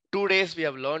 2 days we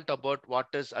have learned about what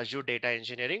is Azure Data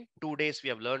Engineering. 2 days we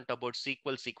have learned about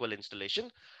SQL installation.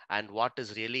 And what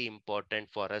is really important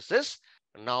for us is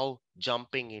now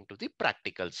jumping into the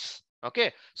practicals.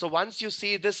 Okay, so once you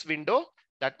see this window,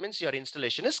 that means your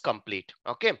installation is complete.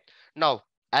 Okay, now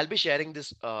I'll be sharing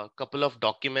this couple of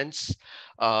documents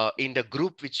in the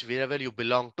group which wherever you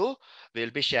belong to. We'll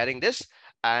be sharing this,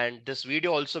 and this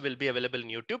video also will be available in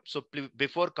YouTube. So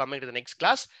before coming to the next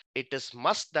class, it is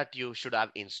must that you should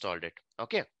have installed it.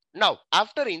 Okay, now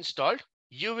after installed,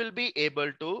 you will be able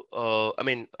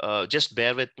to, just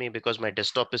bear with me because my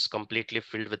desktop is completely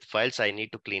filled with files I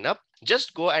need to clean up.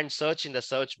 Just go and search in the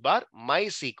search bar,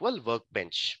 MySQL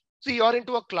Workbench. See, you're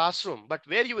into a classroom, but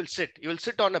where you will sit? You will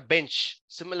sit on a bench.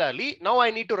 Similarly, now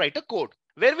I need to write a code.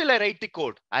 Where will I write the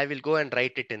code? I will go and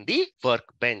write it in the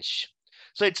workbench.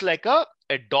 So it's like a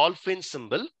dolphin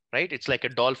symbol, right? It's like a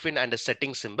dolphin and a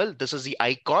setting symbol. This is the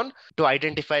icon to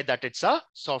identify that it's a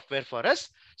software for us.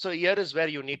 So here is where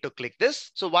you need to click this.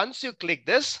 So once you click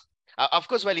this, of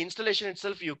course, while installation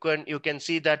itself, you can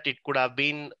see that it could have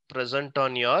been present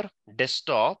on your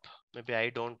desktop. Maybe I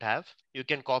don't have. You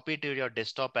can copy it to your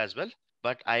desktop as well.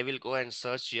 But I will go and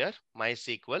search here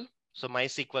MySQL. So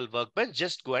MySQL Workbench,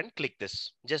 just go and click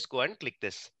this. Just go and click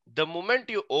this. The moment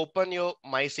you open your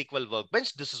MySQL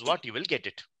Workbench, this is what you will get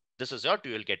it. This is what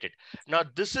you will get it. Now,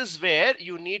 this is where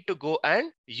you need to go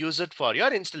and use it for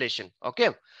your installation. Okay.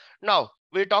 Now,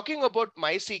 we're talking about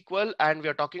MySQL and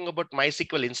we're talking about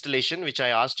MySQL installation, which I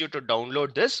asked you to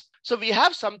download this. So we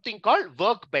have something called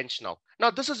Workbench now.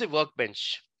 Now, this is a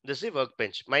workbench. This is a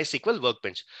workbench, MySQL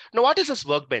Workbench. Now, what is this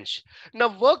workbench?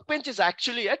 Now, workbench is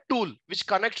actually a tool which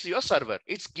connects to your server.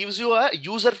 It gives you a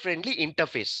user-friendly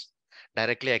interface.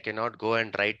 Directly, I cannot go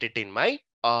and write it in my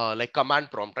like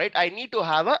command prompt, right? I need to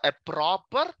have a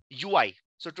proper UI.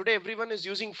 So today everyone is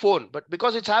using phone, but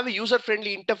because it's have a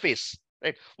user-friendly interface,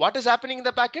 right? What is happening in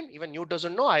the backend? Even you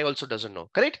doesn't know, I also doesn't know,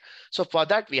 correct? So for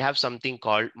that, we have something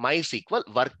called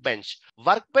MySQL Workbench.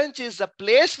 Workbench is a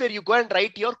place where you go and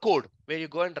write your code,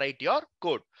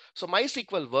 So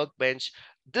MySQL Workbench,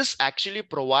 this actually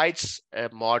provides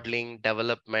modeling,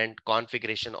 development,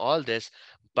 configuration, all this,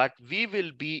 but we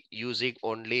will be using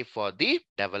only for the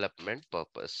development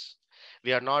purpose.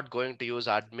 We are not going to use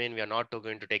admin. We are not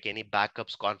going to take any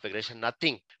backups, configuration,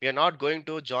 nothing. We are not going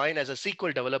to join as a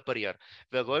SQL developer here.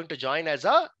 We are going to join as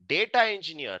a data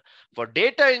engineer. For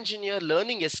data engineer,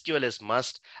 learning SQL is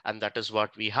must, and that is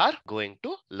what we are going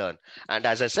to learn. And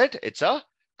as I said, it's a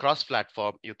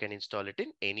cross-platform. You can install it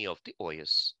in any of the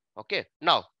OS. Okay.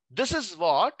 Now, this is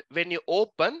what when you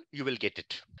open, you will get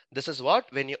it. This is what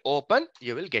when you open,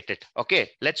 you will get it. Okay,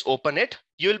 let's open it.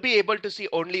 You'll be able to see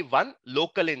only one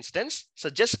local instance. So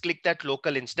just click that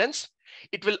local instance.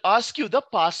 It will ask you the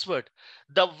password.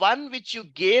 The one which you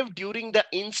gave during the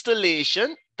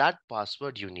installation, that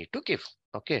password you need to give.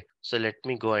 Okay, so let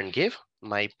me go and give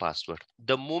my password.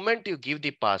 The moment you give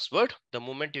the password,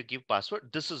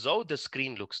 this is how the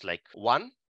screen looks like.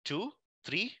 1, 2,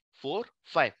 3, 4,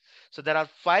 5. So there are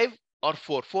 4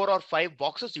 or 5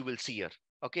 boxes you will see here.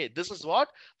 Okay, this is what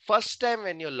first time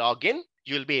when you log in,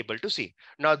 you'll be able to see.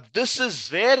 Now, this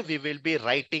is where we will be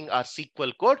writing our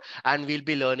SQL code and we'll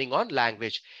be learning on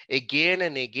language. Again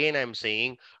and again, I'm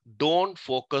saying, don't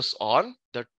focus on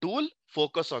the tool,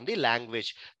 focus on the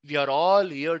language. We are all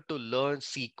here to learn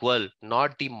SQL,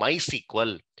 not the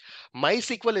MySQL.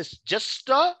 MySQL is just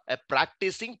a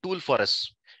practicing tool for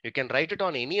us. You can write it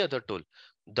on any other tool.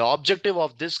 The objective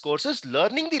of this course is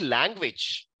learning the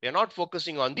language. We are not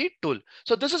focusing on the tool.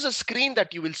 So this is a screen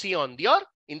that you will see on your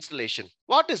installation.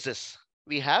 What is this?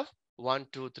 We have 1,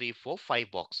 2, 3, 4,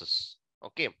 5 boxes.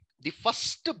 Okay. The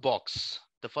first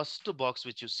box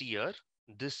which you see here,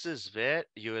 this is where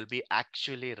you will be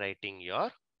actually writing your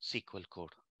SQL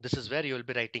code. This is where you will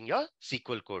be writing your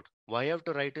SQL code. Why you have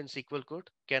to write in SQL code?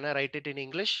 Can I write it in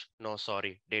English? No,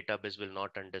 sorry. Database will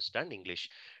not understand English.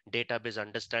 Database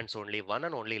understands only one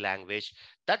and only language.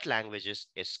 That language is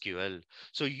SQL.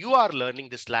 So you are learning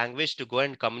this language to go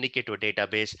and communicate to a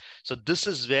database. So this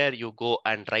is where you go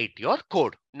and write your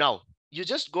code. Now, you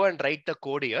just go and write the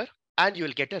code here and you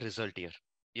will get a result here.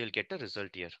 You'll get a result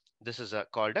here. This is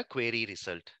called a query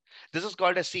result. This is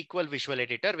called a SQL visual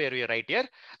editor where you write here,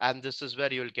 and this is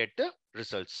where you'll get the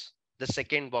results. The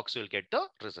second box you'll get the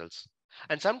results.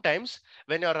 And sometimes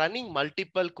when you're running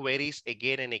multiple queries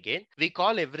again and again, we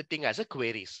call everything as a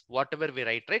queries. Whatever we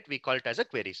write, right, we call it as a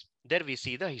queries. There we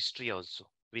see the history also.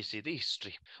 We see the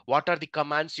history. What are the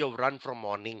commands you've run from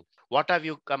morning? What have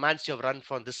you commands you've run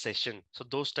from this session? So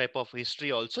those type of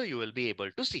history also you will be able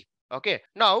to see. Okay,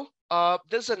 now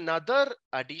there's another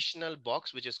additional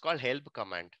box which is called help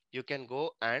command. You can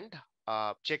go and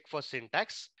check for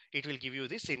syntax. It will give you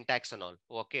the syntax and all.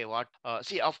 Okay, what?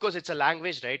 See, of course, it's a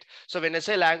language, right? So when I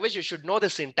say language, you should know the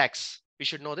syntax. You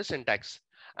should know the syntax.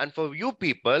 And for you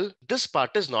people, this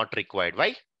part is not required.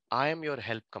 Why? I am your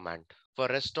help command. For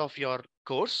rest of your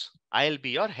course, I'll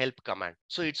be your help command.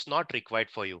 So it's not required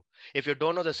for you. If you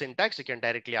don't know the syntax, you can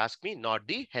directly ask me, not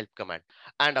the help command.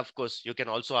 And of course, you can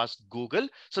also ask Google.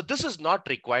 So this is not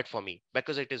required for me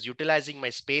because it is utilizing my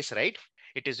space, right?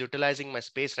 It is utilizing my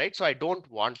space, right? So I don't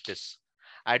want this.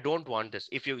 I don't want this.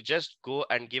 If you just go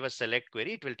and give a select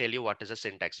query, it will tell you what is a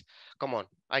syntax. Come on,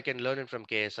 I can learn it from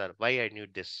KSR. Why I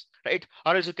need this, right?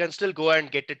 Or else you can still go and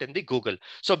get it in the Google.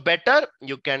 So better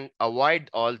you can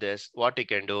avoid all this. What you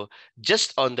can do,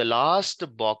 just on the last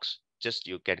box, just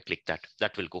you can click that.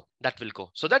 That will go. That will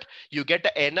go. So that you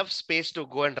get enough space to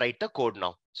go and write the code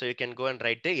now. So you can go and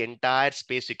write the entire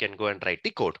space. You can go and write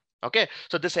the code. Okay,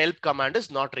 so this help command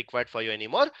is not required for you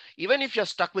anymore. Even if you're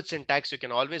stuck with syntax, you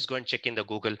can always go and check in the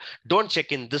Google. Don't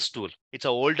check in this tool. It's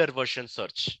an older version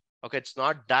search. Okay, it's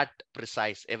not that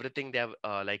precise. Everything they have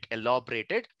like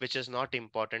elaborated, which is not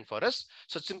important for us.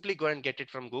 So simply go and get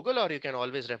it from Google, or you can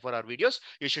always refer our videos.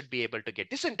 You should be able to get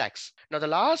the syntax. Now the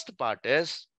last part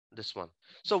is this one.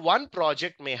 So one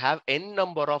project may have n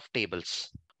number of tables.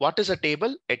 What is a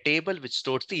table? A table which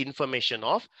stores the information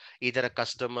of either a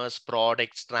customer's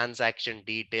products, transaction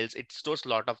details. It stores a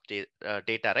lot of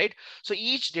data, right? So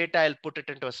each data, I'll put it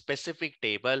into a specific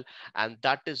table, and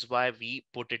that is why we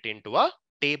put it into a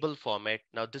table format.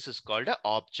 Now this is called an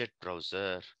object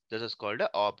browser. This is called an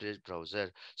object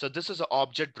browser. So this is an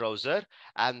object browser,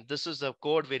 and this is the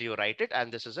code where you write it,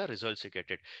 and this is a results you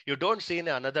get it. You don't see in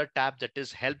another tab that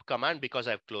is help command because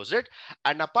I've closed it.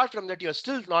 And apart from that, you're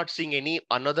still not seeing any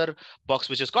another box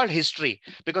which is called history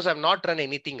because I've not run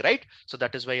anything, right? So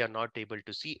that is why you're not able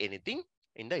to see anything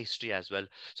in the history as well.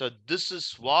 So this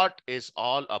is what is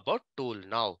all about tool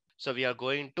now. So we are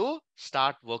going to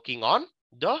start working on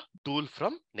the tool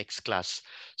from next class.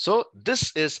 So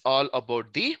this is all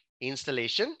about the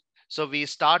installation. So we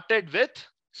started with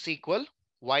SQL.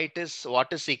 What is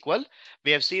SQL?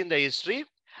 We have seen the history.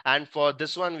 And for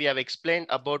this one, we have explained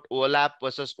about OLAP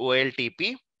versus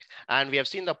OLTP. And we have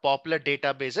seen the popular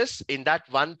databases. In that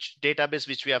one database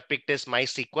which we have picked is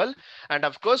MySQL. And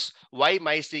of course, why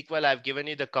MySQL? I've given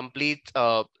you the complete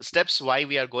steps why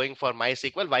we are going for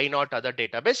MySQL, why not other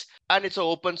database. And it's an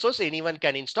open source, anyone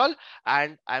can install.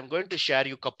 And I'm going to share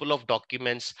you a couple of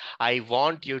documents I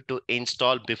want you to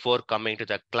install before coming to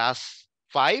the class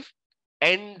 5.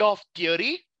 End of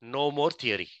theory, no more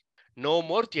theory. No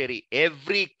more theory.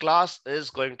 Every class is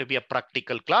going to be a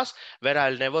practical class where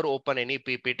I'll never open any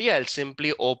PPT. I'll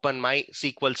simply open my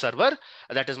SQL server,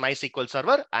 that is my SQL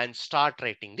server, and start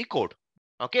writing the code.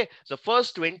 Okay, so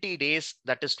first 20 days,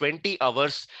 that is 20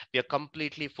 hours, we are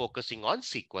completely focusing on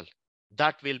SQL.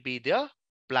 That will be the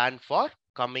plan for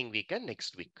coming week and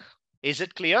next week. Is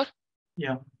it clear?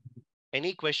 Yeah.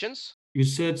 Any questions? You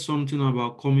said something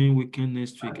about coming weekend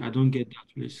next week. I don't get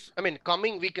that, please. I mean,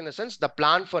 coming week in the sense, the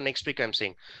plan for next week, I'm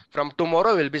saying. From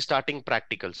tomorrow, we'll be starting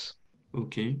practicals.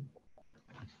 Okay.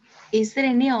 Is there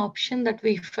any option that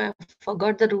we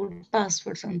forgot the root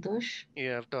password, Santosh? You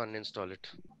have to uninstall it.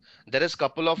 There is a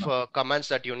couple of commands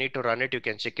that you need to run it. You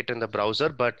can check it in the browser,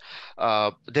 but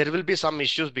there will be some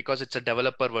issues because it's a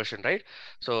developer version, right?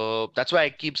 So that's why I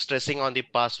keep stressing on the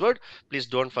password. Please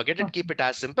don't forget it. Keep it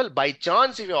as simple. By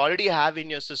chance, if you already have in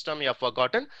your system, you have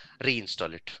forgotten,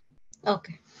 reinstall it.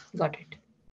 Okay, got it.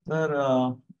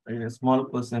 Sir, a small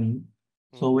question.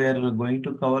 So we are going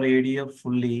to cover ADF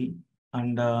fully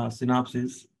and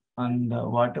synopsis. And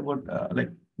what about like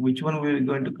which one we are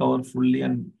going to cover fully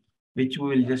and which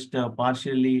we will just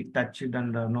partially touch it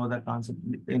and know the concept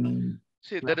in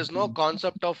See, there is no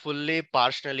concept of fully,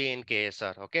 partially in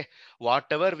KSR. Okay.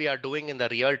 Whatever we are doing in the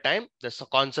real time, the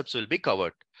concepts will be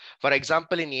covered. For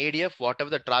example, in ADF,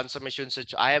 whatever the transformations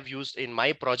which I have used in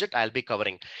my project, I'll be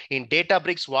covering. In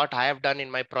Databricks, what I have done in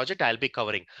my project, I'll be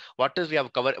covering. What is we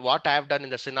have covered, what I have done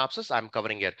in the synopsis, I'm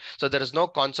covering here. So there is no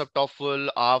concept of full,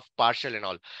 half, partial and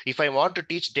all. If I want to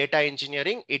teach data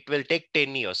engineering, it will take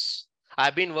 10 years.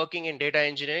 I've been working in data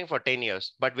engineering for 10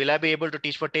 years, but will I be able to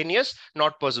teach for 10 years?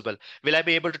 Not possible. Will I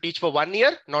be able to teach for 1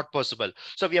 year? Not possible.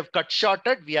 So we have cut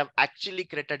shorted. We have actually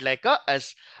created like a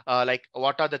like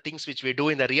what are the things which we do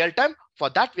in the real time. For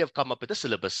that, we have come up with a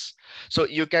syllabus. So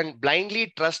you can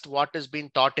blindly trust what is being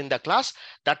taught in the class.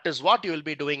 That is what you will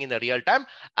be doing in the real time.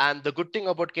 And the good thing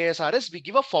about KSR is we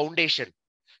give a foundation.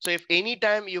 So if any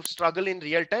time you struggle in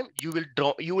real time, you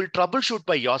will troubleshoot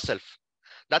by yourself.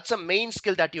 That's a main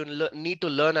skill that you need to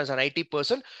learn as an IT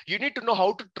person. You need to know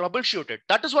how to troubleshoot it.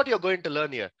 That is what you're going to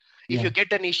learn here. If you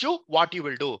get an issue, what you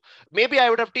will do. Maybe I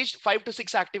would have taught 5 to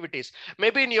 6 activities.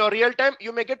 Maybe in your real time,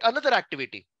 you may get another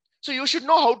activity. So you should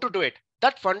know how to do it.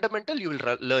 That fundamental you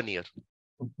will learn here.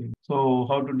 Okay. So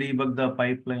how to debug the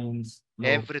pipelines?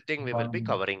 Everything we will be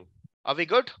covering. Are we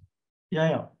good?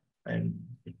 Yeah. And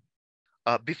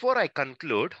before I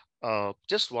conclude,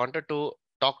 just wanted to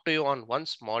talk to you on one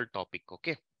small topic.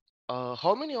 Okay.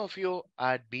 How many of you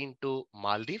had been to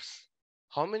Maldives?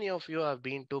 How many of you have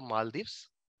been to Maldives?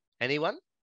 Anyone?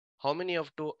 How many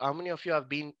of you have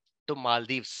been to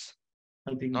Maldives?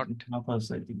 I think not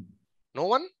us, I think. No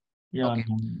one? Yeah, okay.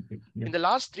 No, yeah. In the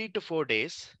last 3 to 4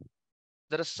 days,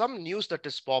 there is some news that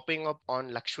is popping up on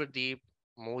Lakshadweep,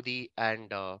 Modi,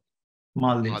 and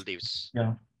Maldives.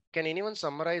 Yeah. Can anyone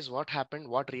summarize what happened?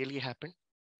 What really happened?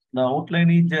 The outline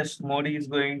is just Modi is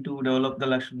going to develop the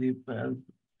Lakshadweep.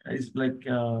 It's like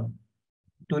a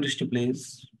tourist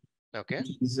place. Okay.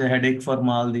 It's a headache for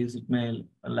Maldives. It may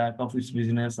a lack of its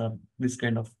business or this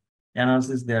kind of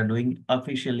analysis they are doing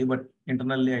officially, but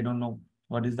internally I don't know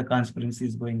what is the conspiracy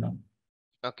is going on.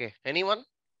 Okay. Anyone?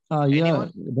 Yeah,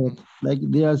 like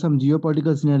there are some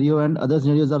geopolitical scenario and other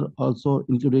scenarios are also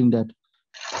included in that.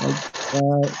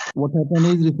 Like what happened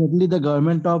is recently the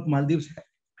government of Maldives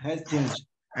has changed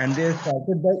and they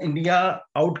started the India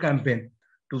out campaign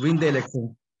to win the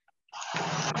election.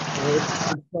 So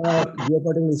it's a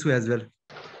geopolitical issue as well.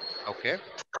 Okay.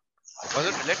 Was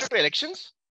it related to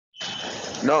elections?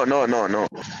 No.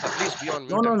 Please be on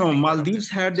mute. No. Maldives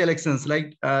had the elections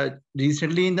like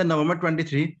recently in the November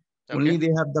 23. Only they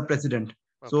have the president.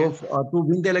 So to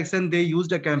win the election, they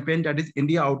used a campaign that is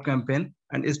India out campaign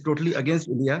and is totally against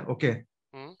India. Okay.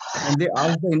 And they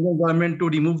asked the Indian government to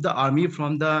remove the army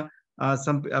from the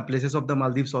some places of the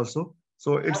Maldives also.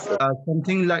 So it's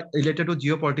something like related to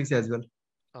geopolitics as well.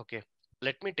 Okay.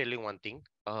 Let me tell you one thing.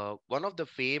 One of the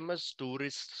famous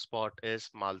tourist spot is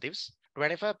Maldives.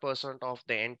 25% of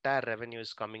the entire revenue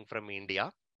is coming from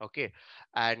India. Okay.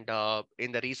 And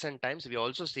in the recent times, we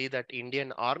also see that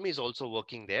Indian army is also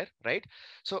working there, right?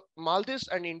 So Maldives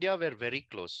and India were very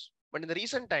close. But in the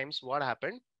recent times, what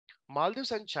happened?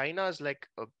 Maldives and China is like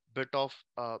a bit of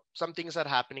some things are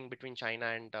happening between China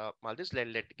and Maldives,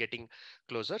 getting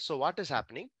closer. So what is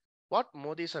happening? What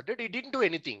Modi sir did, he didn't do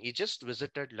anything. He just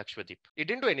visited Lakshadweep. He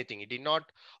didn't do anything. He did not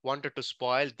wanted to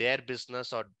spoil their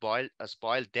business or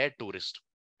spoil their tourist,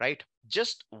 right?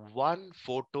 Just one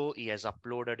photo he has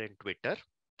uploaded in Twitter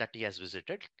that he has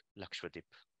visited Lakshadweep.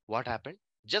 What happened?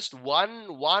 Just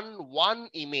one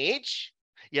image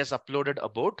he has uploaded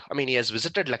about. I mean, he has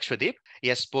visited Lakshadweep. He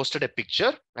has posted a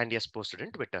picture and he has posted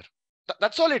in Twitter.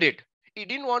 That's all he did. He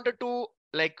didn't wanted to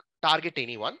like target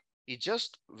anyone. He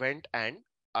just went and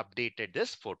updated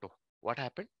this photo. What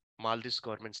happened? Maldives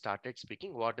government started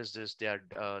speaking. What is this? They are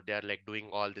like doing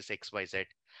all this XYZ,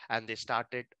 and they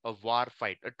started a war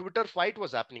fight. A Twitter fight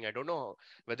was happening. I don't know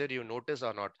whether you notice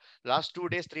or not. Last 2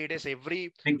 days, 3 days,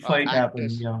 every big fight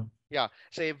happened. Yeah.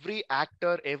 So every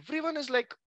actor, everyone is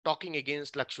like talking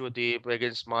against Lakshadweep,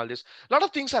 against Maldives. A lot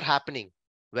of things are happening.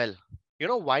 Well, you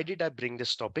know why did I bring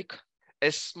this topic?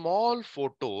 A small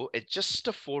photo, it's just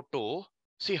a photo.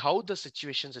 See how the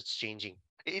situations it's changing.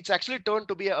 It's actually turned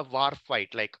to be a war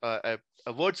fight, like a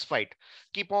words fight.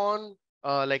 Keep on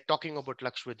like talking about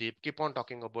Lakshadweep, keep on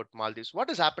talking about Maldives. What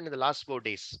has happened in the last 4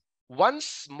 days? One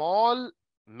small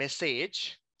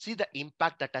message, see the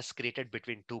impact that has created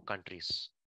between two countries,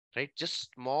 right?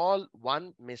 Just small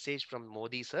one message from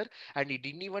Modi sir, and he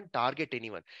didn't even target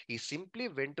anyone. He simply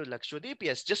went to Lakshadweep, he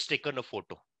has just taken a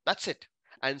photo. That's it.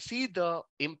 And see the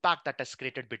impact that has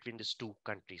created between these two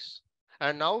countries.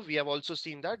 And now we have also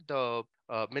seen that the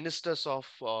ministers of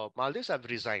Maldives have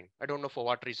resigned. I don't know for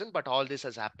what reason, but all this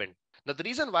has happened. Now, the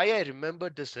reason why I remember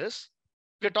this is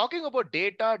We're talking about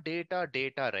data,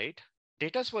 right?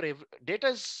 Data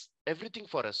is everything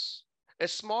for us. A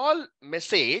small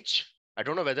message, I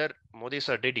don't know whether Modi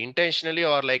sir did intentionally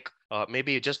or like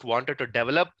maybe you just wanted to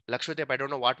develop. Lakshmitip, I don't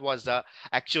know what was the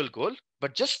actual goal,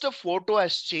 but just a photo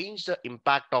has changed the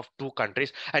impact of two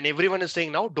countries. And everyone is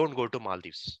saying now, don't go to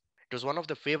Maldives. It was one of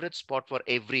the favorite spot for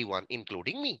everyone,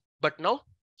 including me. But now,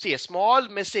 see, a small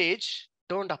message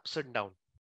turned upside down.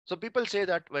 So people say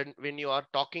that when you are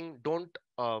talking, don't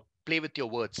play with your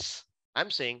words.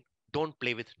 I'm saying don't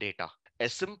play with data. A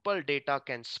simple data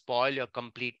can spoil your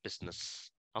complete business.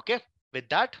 Okay. With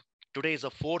that, today is the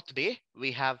fourth day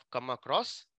we have come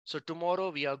across. So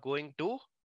tomorrow we are going to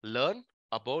learn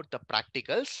about the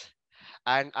practicals.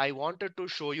 And I wanted to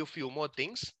show you a few more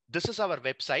things. This is our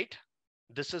website.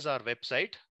 This is our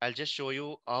website. I'll just show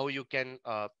you how you can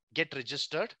get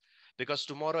registered because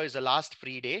tomorrow is the last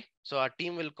free day. So our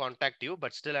team will contact you,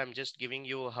 but still I'm just giving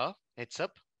you a heads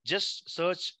up. Just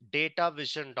search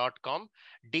datavision.com,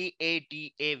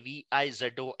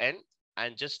 DATAVIZON,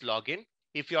 and just log in.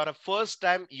 If you are a first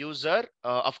time user,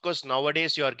 of course,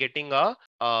 nowadays you are getting a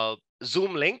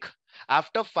Zoom link.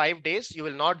 After 5 days, you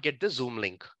will not get the Zoom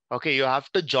link. Okay, you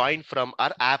have to join from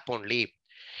our app only.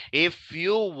 If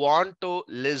you want to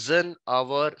listen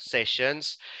our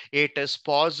sessions, it is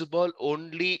possible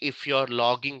only if you're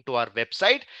logging to our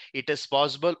website. It is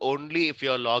possible only if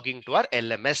you're logging to our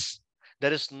LMS.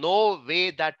 There is no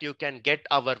way that you can get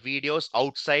our videos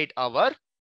outside our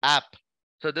app.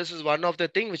 So this is one of the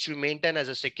things which we maintain as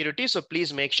a security. So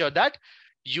please make sure that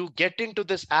you get into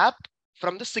this app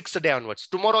from the 6th day onwards.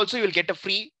 Tomorrow also you will get a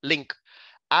free link.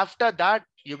 After that,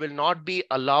 you will not be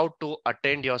allowed to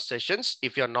attend your sessions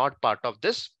if you're not part of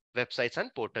this websites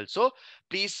and portal. So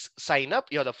please sign up.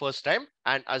 You're the first time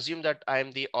and assume that I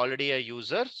am already a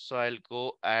user. So I'll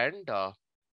go and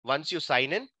once you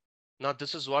sign in, now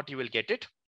this is what you will get it.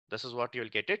 This is what you will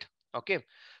get it. Okay.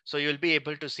 So you'll be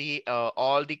able to see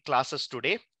all the classes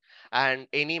today and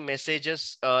any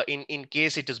messages in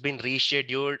case it has been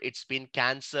rescheduled, it's been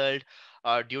cancelled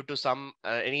due to some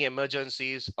any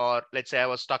emergencies, or let's say I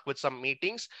was stuck with some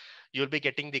meetings, you'll be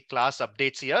getting the class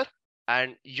updates here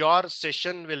and your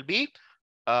session will be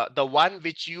the one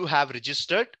which you have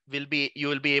registered you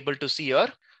will be able to see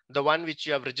here. The one which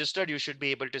you have registered, you should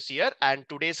be able to see here, and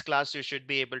today's class you should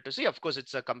be able to see. Of course,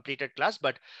 it's a completed class,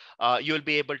 but you will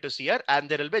be able to see here, and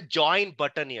there will be a join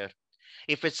button here.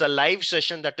 If it's a live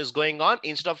session that is going on,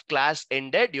 instead of class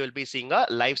ended, you will be seeing a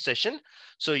live session.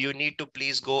 So you need to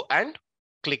please go and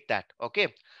click that.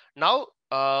 Okay. Now,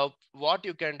 what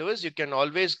you can do is you can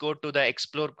always go to the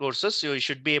explore courses. So you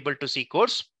should be able to see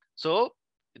course. So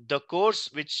the course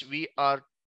which we are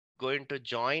going to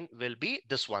join will be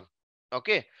this one.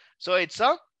 Okay. So it's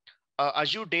a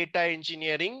Azure Data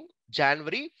Engineering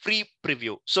January free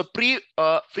preview. So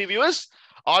preview is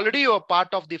already you are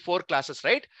part of the 4 classes,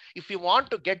 right? If you want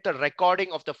to get the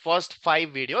recording of the first 5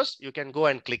 videos, you can go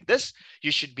and click this.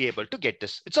 You should be able to get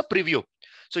this. It's a preview.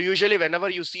 So usually whenever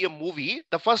you see a movie,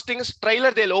 the first thing is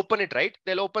trailer, they'll open it, right?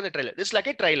 They'll open the trailer. It's like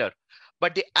a trailer.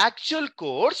 But the actual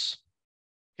course,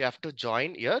 you have to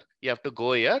join here, you have to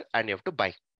go here and you have to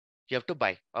buy. You have to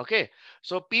buy. Okay.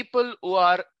 So people who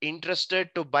are interested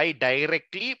to buy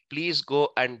directly, please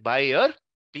go and buy here.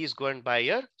 Please go and buy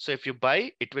here. So if you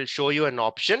buy, it will show you an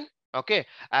option. Okay.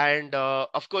 And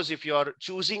of course, if you are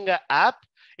choosing an app,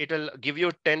 it will give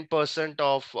you 10%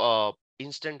 of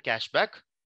instant cashback.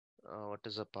 What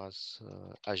is the pass?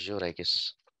 Azure, I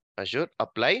guess. Azure,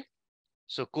 apply.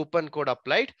 So coupon code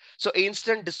applied. So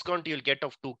instant discount you'll get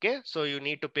of 2K. So you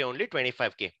need to pay only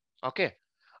 25K. Okay.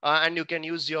 And you can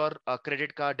use your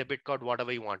credit card, debit card,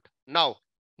 whatever you want. Now,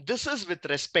 this is with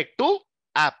respect to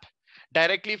app.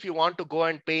 Directly, if you want to go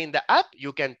and pay in the app,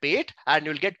 you can pay it and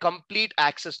you'll get complete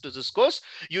access to this course.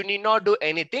 You need not do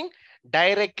anything.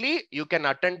 Directly, you can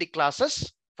attend the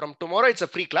classes. From tomorrow, it's a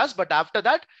free class, but after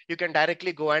that, you can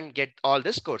directly go and get all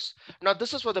this course. Now,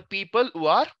 this is for the people who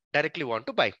are directly want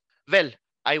to buy. Well,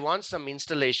 I want some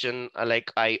installation,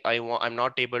 like I'm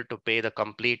not able to pay the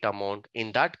complete amount.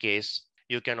 In that case,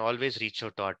 you can always reach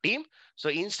out to our team. So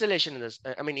installation in this,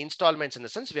 installments in the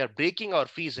sense, we are breaking our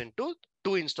fees into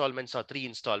 2 installments or 3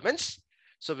 installments.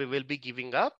 So we will be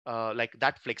giving up like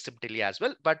that flexibility as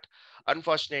well. But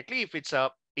unfortunately, if it's a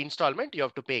installment, you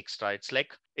have to pay extra. It's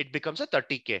like it becomes a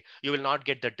 30K. You will not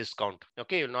get the discount.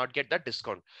 Okay, you will not get that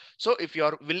discount. So if you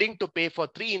are willing to pay for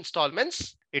 3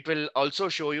 installments, it will also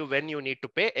show you when you need to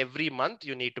pay. Every month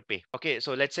you need to pay. Okay,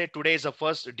 so let's say today is the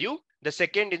first due. The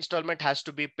second installment has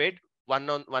to be paid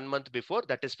 1 month before,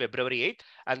 that is February 8th,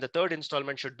 and the third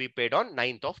installment should be paid on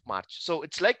 9th of March. So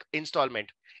it's like installment.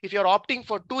 If you're opting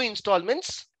for 2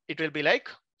 installments, it will be like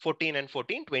 14 and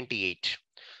 14, 28.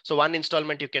 So one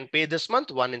installment you can pay this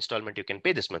month, one installment you can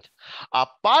pay this month.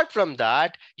 Apart from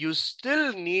that, you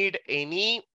still need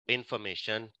any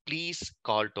information, please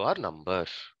call to our number.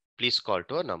 Please call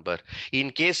to our number.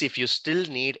 In case if you still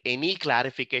need any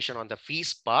clarification on the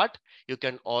fees part, you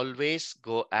can always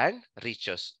go and reach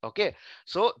us. Okay.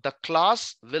 So the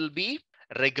class will be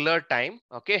regular time.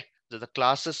 Okay. So the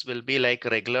classes will be like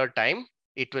regular time.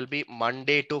 It will be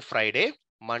Monday to Friday.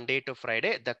 Monday to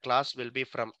Friday. The class will be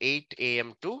from 8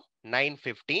 a.m. to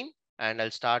 9:15. And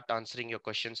I'll start answering your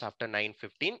questions after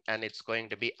 9:15. And it's going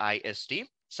to be IST.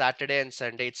 Saturday and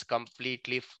Sunday, it's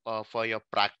completely for your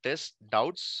practice,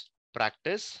 doubts,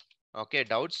 practice. Okay,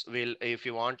 doubts will, if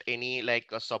you want any like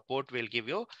a support, we'll give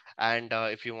you. And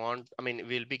if you want, I mean,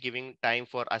 we'll be giving time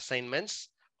for assignments,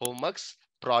 homeworks,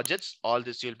 projects, all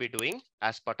this you'll be doing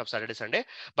as part of Saturday, Sunday.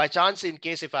 By chance, in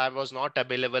case if I was not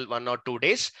available 1 or 2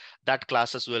 days, that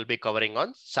classes will be covering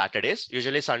on Saturdays.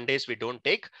 Usually Sundays we don't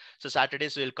take. So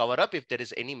Saturdays we'll cover up if there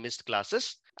is any missed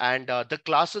classes. And the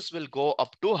classes will go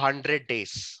up to 100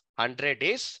 days. 100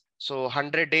 days. So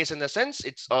 100 days in the sense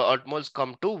it's almost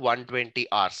come to 120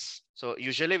 hours. So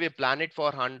usually we plan it for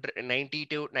 190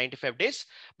 to 95 days.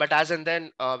 But as and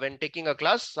then when taking a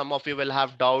class, some of you will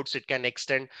have doubts, it can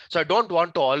extend. So I don't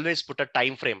want to always put a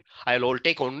time frame. I'll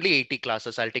take only 80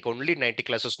 classes. I'll take only 90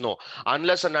 classes. No,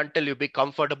 unless and until you be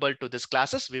comfortable to these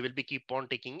classes, we will be keep on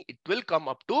taking. It will come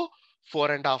up to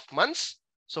 4.5 months.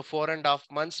 So 4.5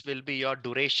 months will be your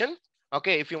duration.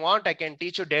 Okay, if you want, I can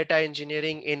teach you data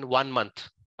engineering in 1 month.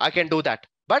 I can do that.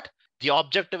 But the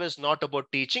objective is not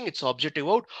about teaching. It's objective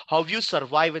about how you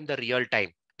survive in the real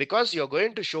time. Because you're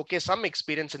going to showcase some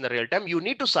experience in the real time, you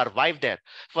need to survive there.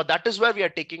 For that is where we are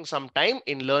taking some time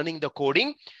in learning the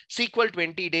coding. SQL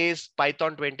 20 days,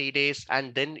 Python 20 days,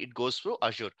 and then it goes through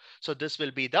Azure. So this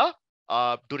will be the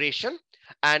duration.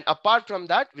 And apart from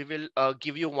that, we will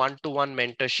give you one-to-one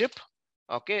mentorship.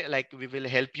 Okay, like we will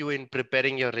help you in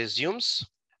preparing your resumes.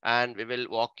 And we will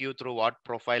walk you through what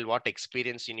profile, what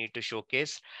experience you need to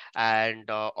showcase. And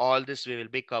all this we will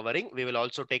be covering. We will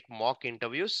also take mock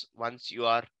interviews once you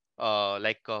are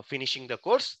finishing the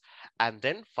course. And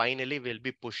then finally we'll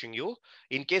be pushing you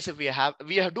in case if we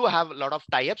do have a lot of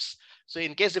tie-ups. So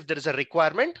in case if there is a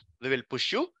requirement, we will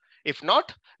push you. If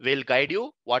not, we'll guide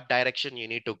you what direction you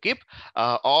need to keep.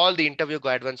 All the interview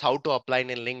guidance, how to apply in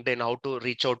LinkedIn, how to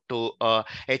reach out to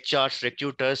HRs,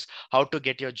 recruiters, how to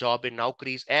get your job in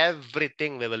Naukris,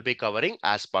 everything we will be covering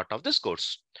as part of this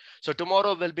course. So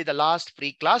tomorrow will be the last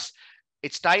free class.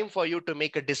 It's time for you to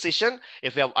make a decision.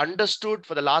 If you have understood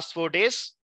for the last 4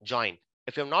 days, join.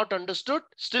 If you have not understood,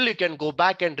 still you can go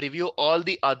back and review all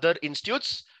the other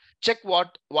institutes. Check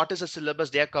what is the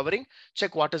syllabus they are covering.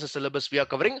 Check what is the syllabus we are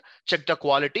covering. Check the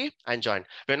quality and join.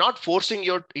 We're not forcing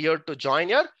you here to join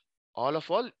here. All,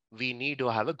 we need to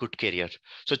have a good career.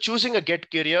 So choosing a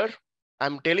good career,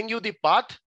 I'm telling you the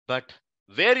path, but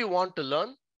where you want to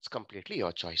learn, it's completely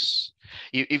your choice.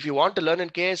 If you want to learn in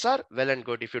KSR, well and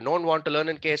good. If you don't want to learn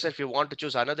in KSR, if you want to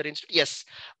choose another institute, yes,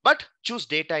 but choose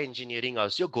data engineering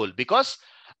as your goal, because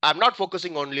I'm not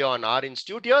focusing only on our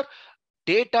institute here.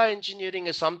 Data engineering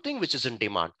is something which is in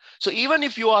demand. So even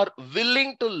if you are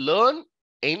willing to learn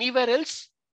anywhere else,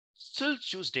 still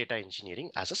choose data engineering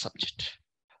as a subject.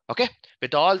 Okay.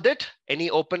 With all that,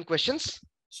 any open questions?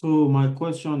 So my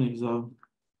question is,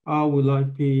 how will I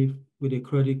pay with a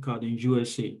credit card in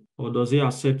USA? Or does it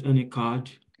accept any card?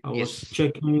 I was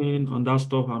checking on that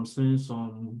stuff. I'm seeing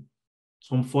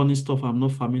some funny stuff I'm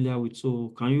not familiar with.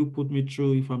 So can you put me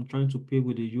through if I'm trying to pay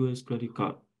with a US credit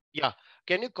card? Yeah.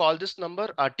 Can you call this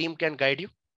number? Our team can guide you.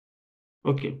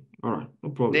 Okay. All right. No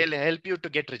problem. They'll help you to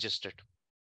get registered.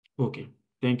 Okay.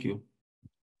 Thank you.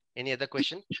 Any other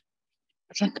question?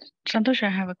 Santosh, I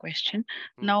have a question.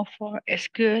 Now for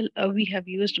SQL, we have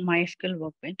used MySQL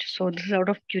Workbench. So this is out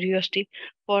of curiosity.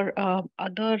 For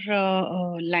other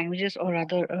languages or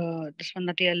other, this one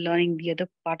that you are learning, the other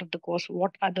part of the course,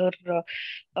 what other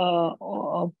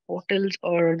portals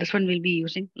or this one will be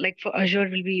using? Like for Azure,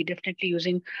 we'll be definitely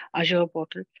using Azure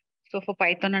portal. So for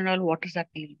Python and all, what is that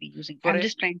we'll be using? I'm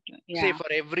just trying to, Say for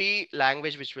every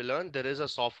language which we learn, there is a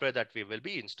software that we will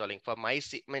be installing. For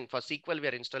SQL, we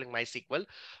are installing MySQL.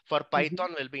 For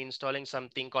Python, we'll be installing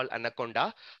something called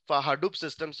Anaconda. For Hadoop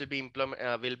systems,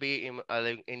 we'll be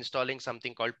installing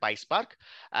something called PySpark.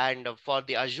 And for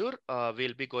the Azure,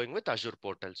 we'll be going with Azure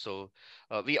portal. So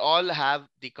we all have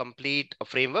the complete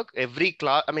framework.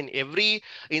 Every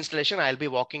installation, I'll be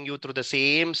walking you through the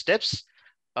same steps,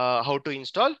 how to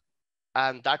install.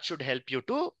 And that should help you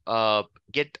to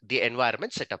get the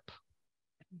environment set up.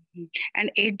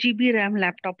 And 8 GB RAM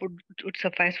laptop would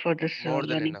suffice for this more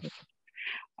than learning. Enough.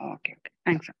 Okay.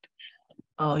 Thanks.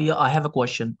 Yeah, I have a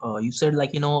question. You said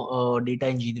data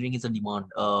engineering is a demand.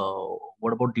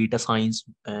 What about data science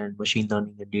and machine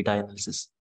learning and data analysis?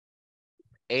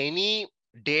 Any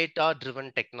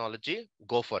data-driven technology,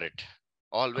 go for it.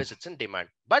 Always it's in demand,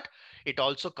 but it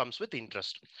also comes with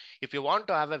interest. If you want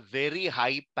to have a very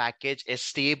high package, a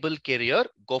stable career,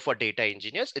 go for data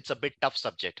engineers. It's a bit tough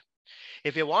subject.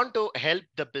 If you want to help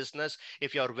the business,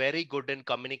 if you're very good in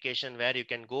communication, where you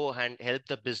can go and help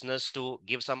the business to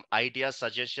give some ideas,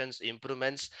 suggestions,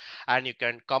 improvements, and you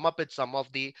can come up with some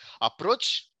of the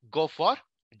approach, go for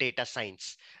data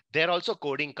science. There also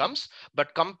coding comes,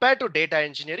 but compared to data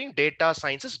engineering, data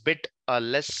science is bit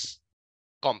less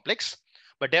complex.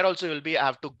 But there also you'll be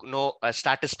have to know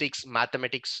statistics,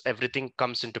 mathematics, everything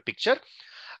comes into picture.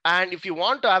 And if you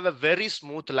want to have a very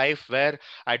smooth life where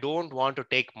I don't want to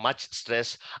take much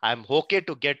stress, I'm okay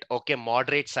to get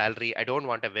moderate salary, I don't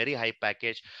want a very high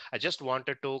package, I just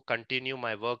wanted to continue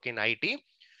my work in IT,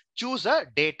 choose a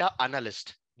data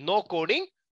analyst. No coding,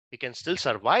 you can still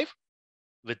survive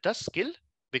with the skill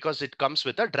because it comes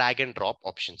with a drag and drop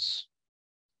options.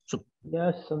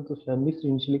 Yes, Santosh, I missed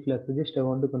initially class. Just I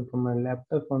want to confirm my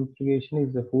laptop configuration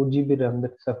is a 4 GB RAM.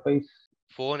 That suffice.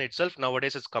 Phone itself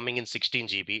nowadays is coming in 16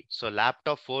 GB. So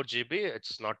laptop 4 GB,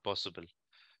 it's not possible.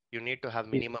 You need to have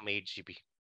minimum 8 GB.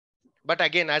 But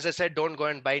again, as I said, don't go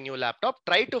and buy a new laptop.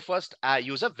 Try to first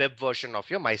use a web version of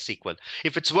your MySQL.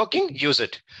 If it's working, use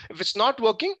it. If it's not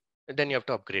working, then you have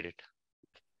to upgrade it.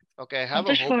 Okay, I have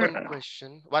an open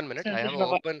question. 1 minute. I have an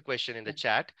open question in the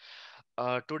chat.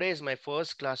 Today is my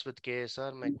first class with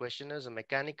KSR. My question is a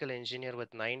mechanical engineer with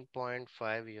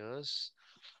 9.5 years.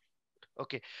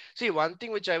 Okay. See, one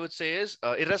thing which I would say is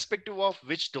irrespective of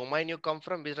which domain you come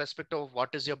from, irrespective of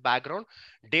what is your background,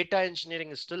 data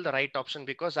engineering is still the right option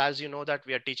because as you know that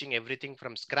we are teaching everything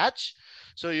from scratch.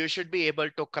 So you should be able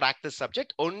to crack this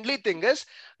subject. Only thing is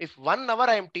if 1 hour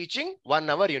I am teaching, 1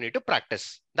 hour you need to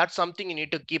practice. That's something you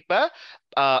need to keep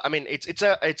it's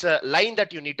a line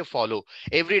that you need to follow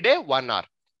every day, 1 hour.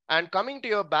 And coming to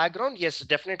your background, yes,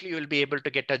 definitely you will be able to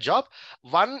get a job.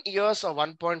 1 years or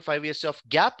 1.5 years of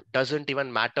gap doesn't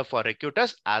even matter for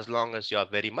recruiters as long as you are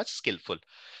very much skillful.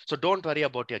 So don't worry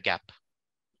about your gap.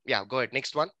 Yeah, go ahead.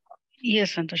 Next one.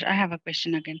 Yes, Santosh, I have a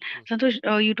question again.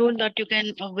 Santosh, you told that you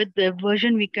can, with the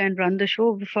version, we can run the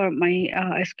show for my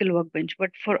SQL workbench,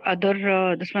 but for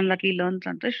other, this one that we learned,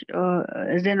 Santosh,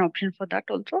 is there an option for that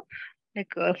also?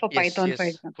 Like for Yes, Python, yes. for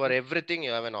example? For everything,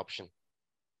 you have an option.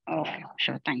 Okay,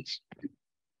 sure. Thanks.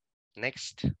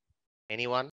 Next.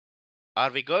 Anyone?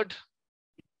 Are we good?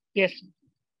 Yes.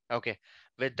 Okay.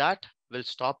 With that, we'll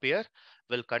stop here.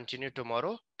 We'll continue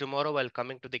tomorrow. Tomorrow, while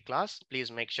coming to the class,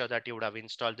 please make sure that you would have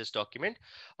installed this document.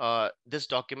 These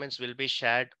documents will be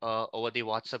shared over the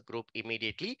WhatsApp group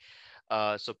immediately.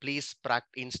 So please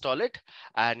install it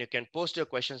and you can post your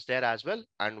questions there as well.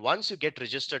 And once you get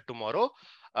registered tomorrow,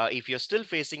 if you're still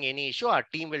facing any issue, our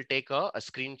team will take a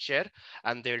screen share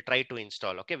and they'll try to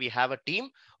install. Okay, we have a team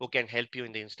who can help you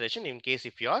in the installation in case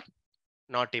if you're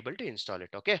not able to install it.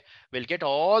 Okay, we'll get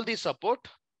all the support,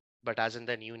 but as in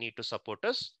then you need to support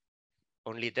us.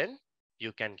 Only then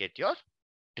you can get your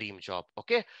dream job.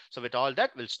 Okay, so with all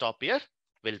that, we'll stop here.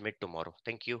 We'll meet tomorrow.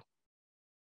 Thank you.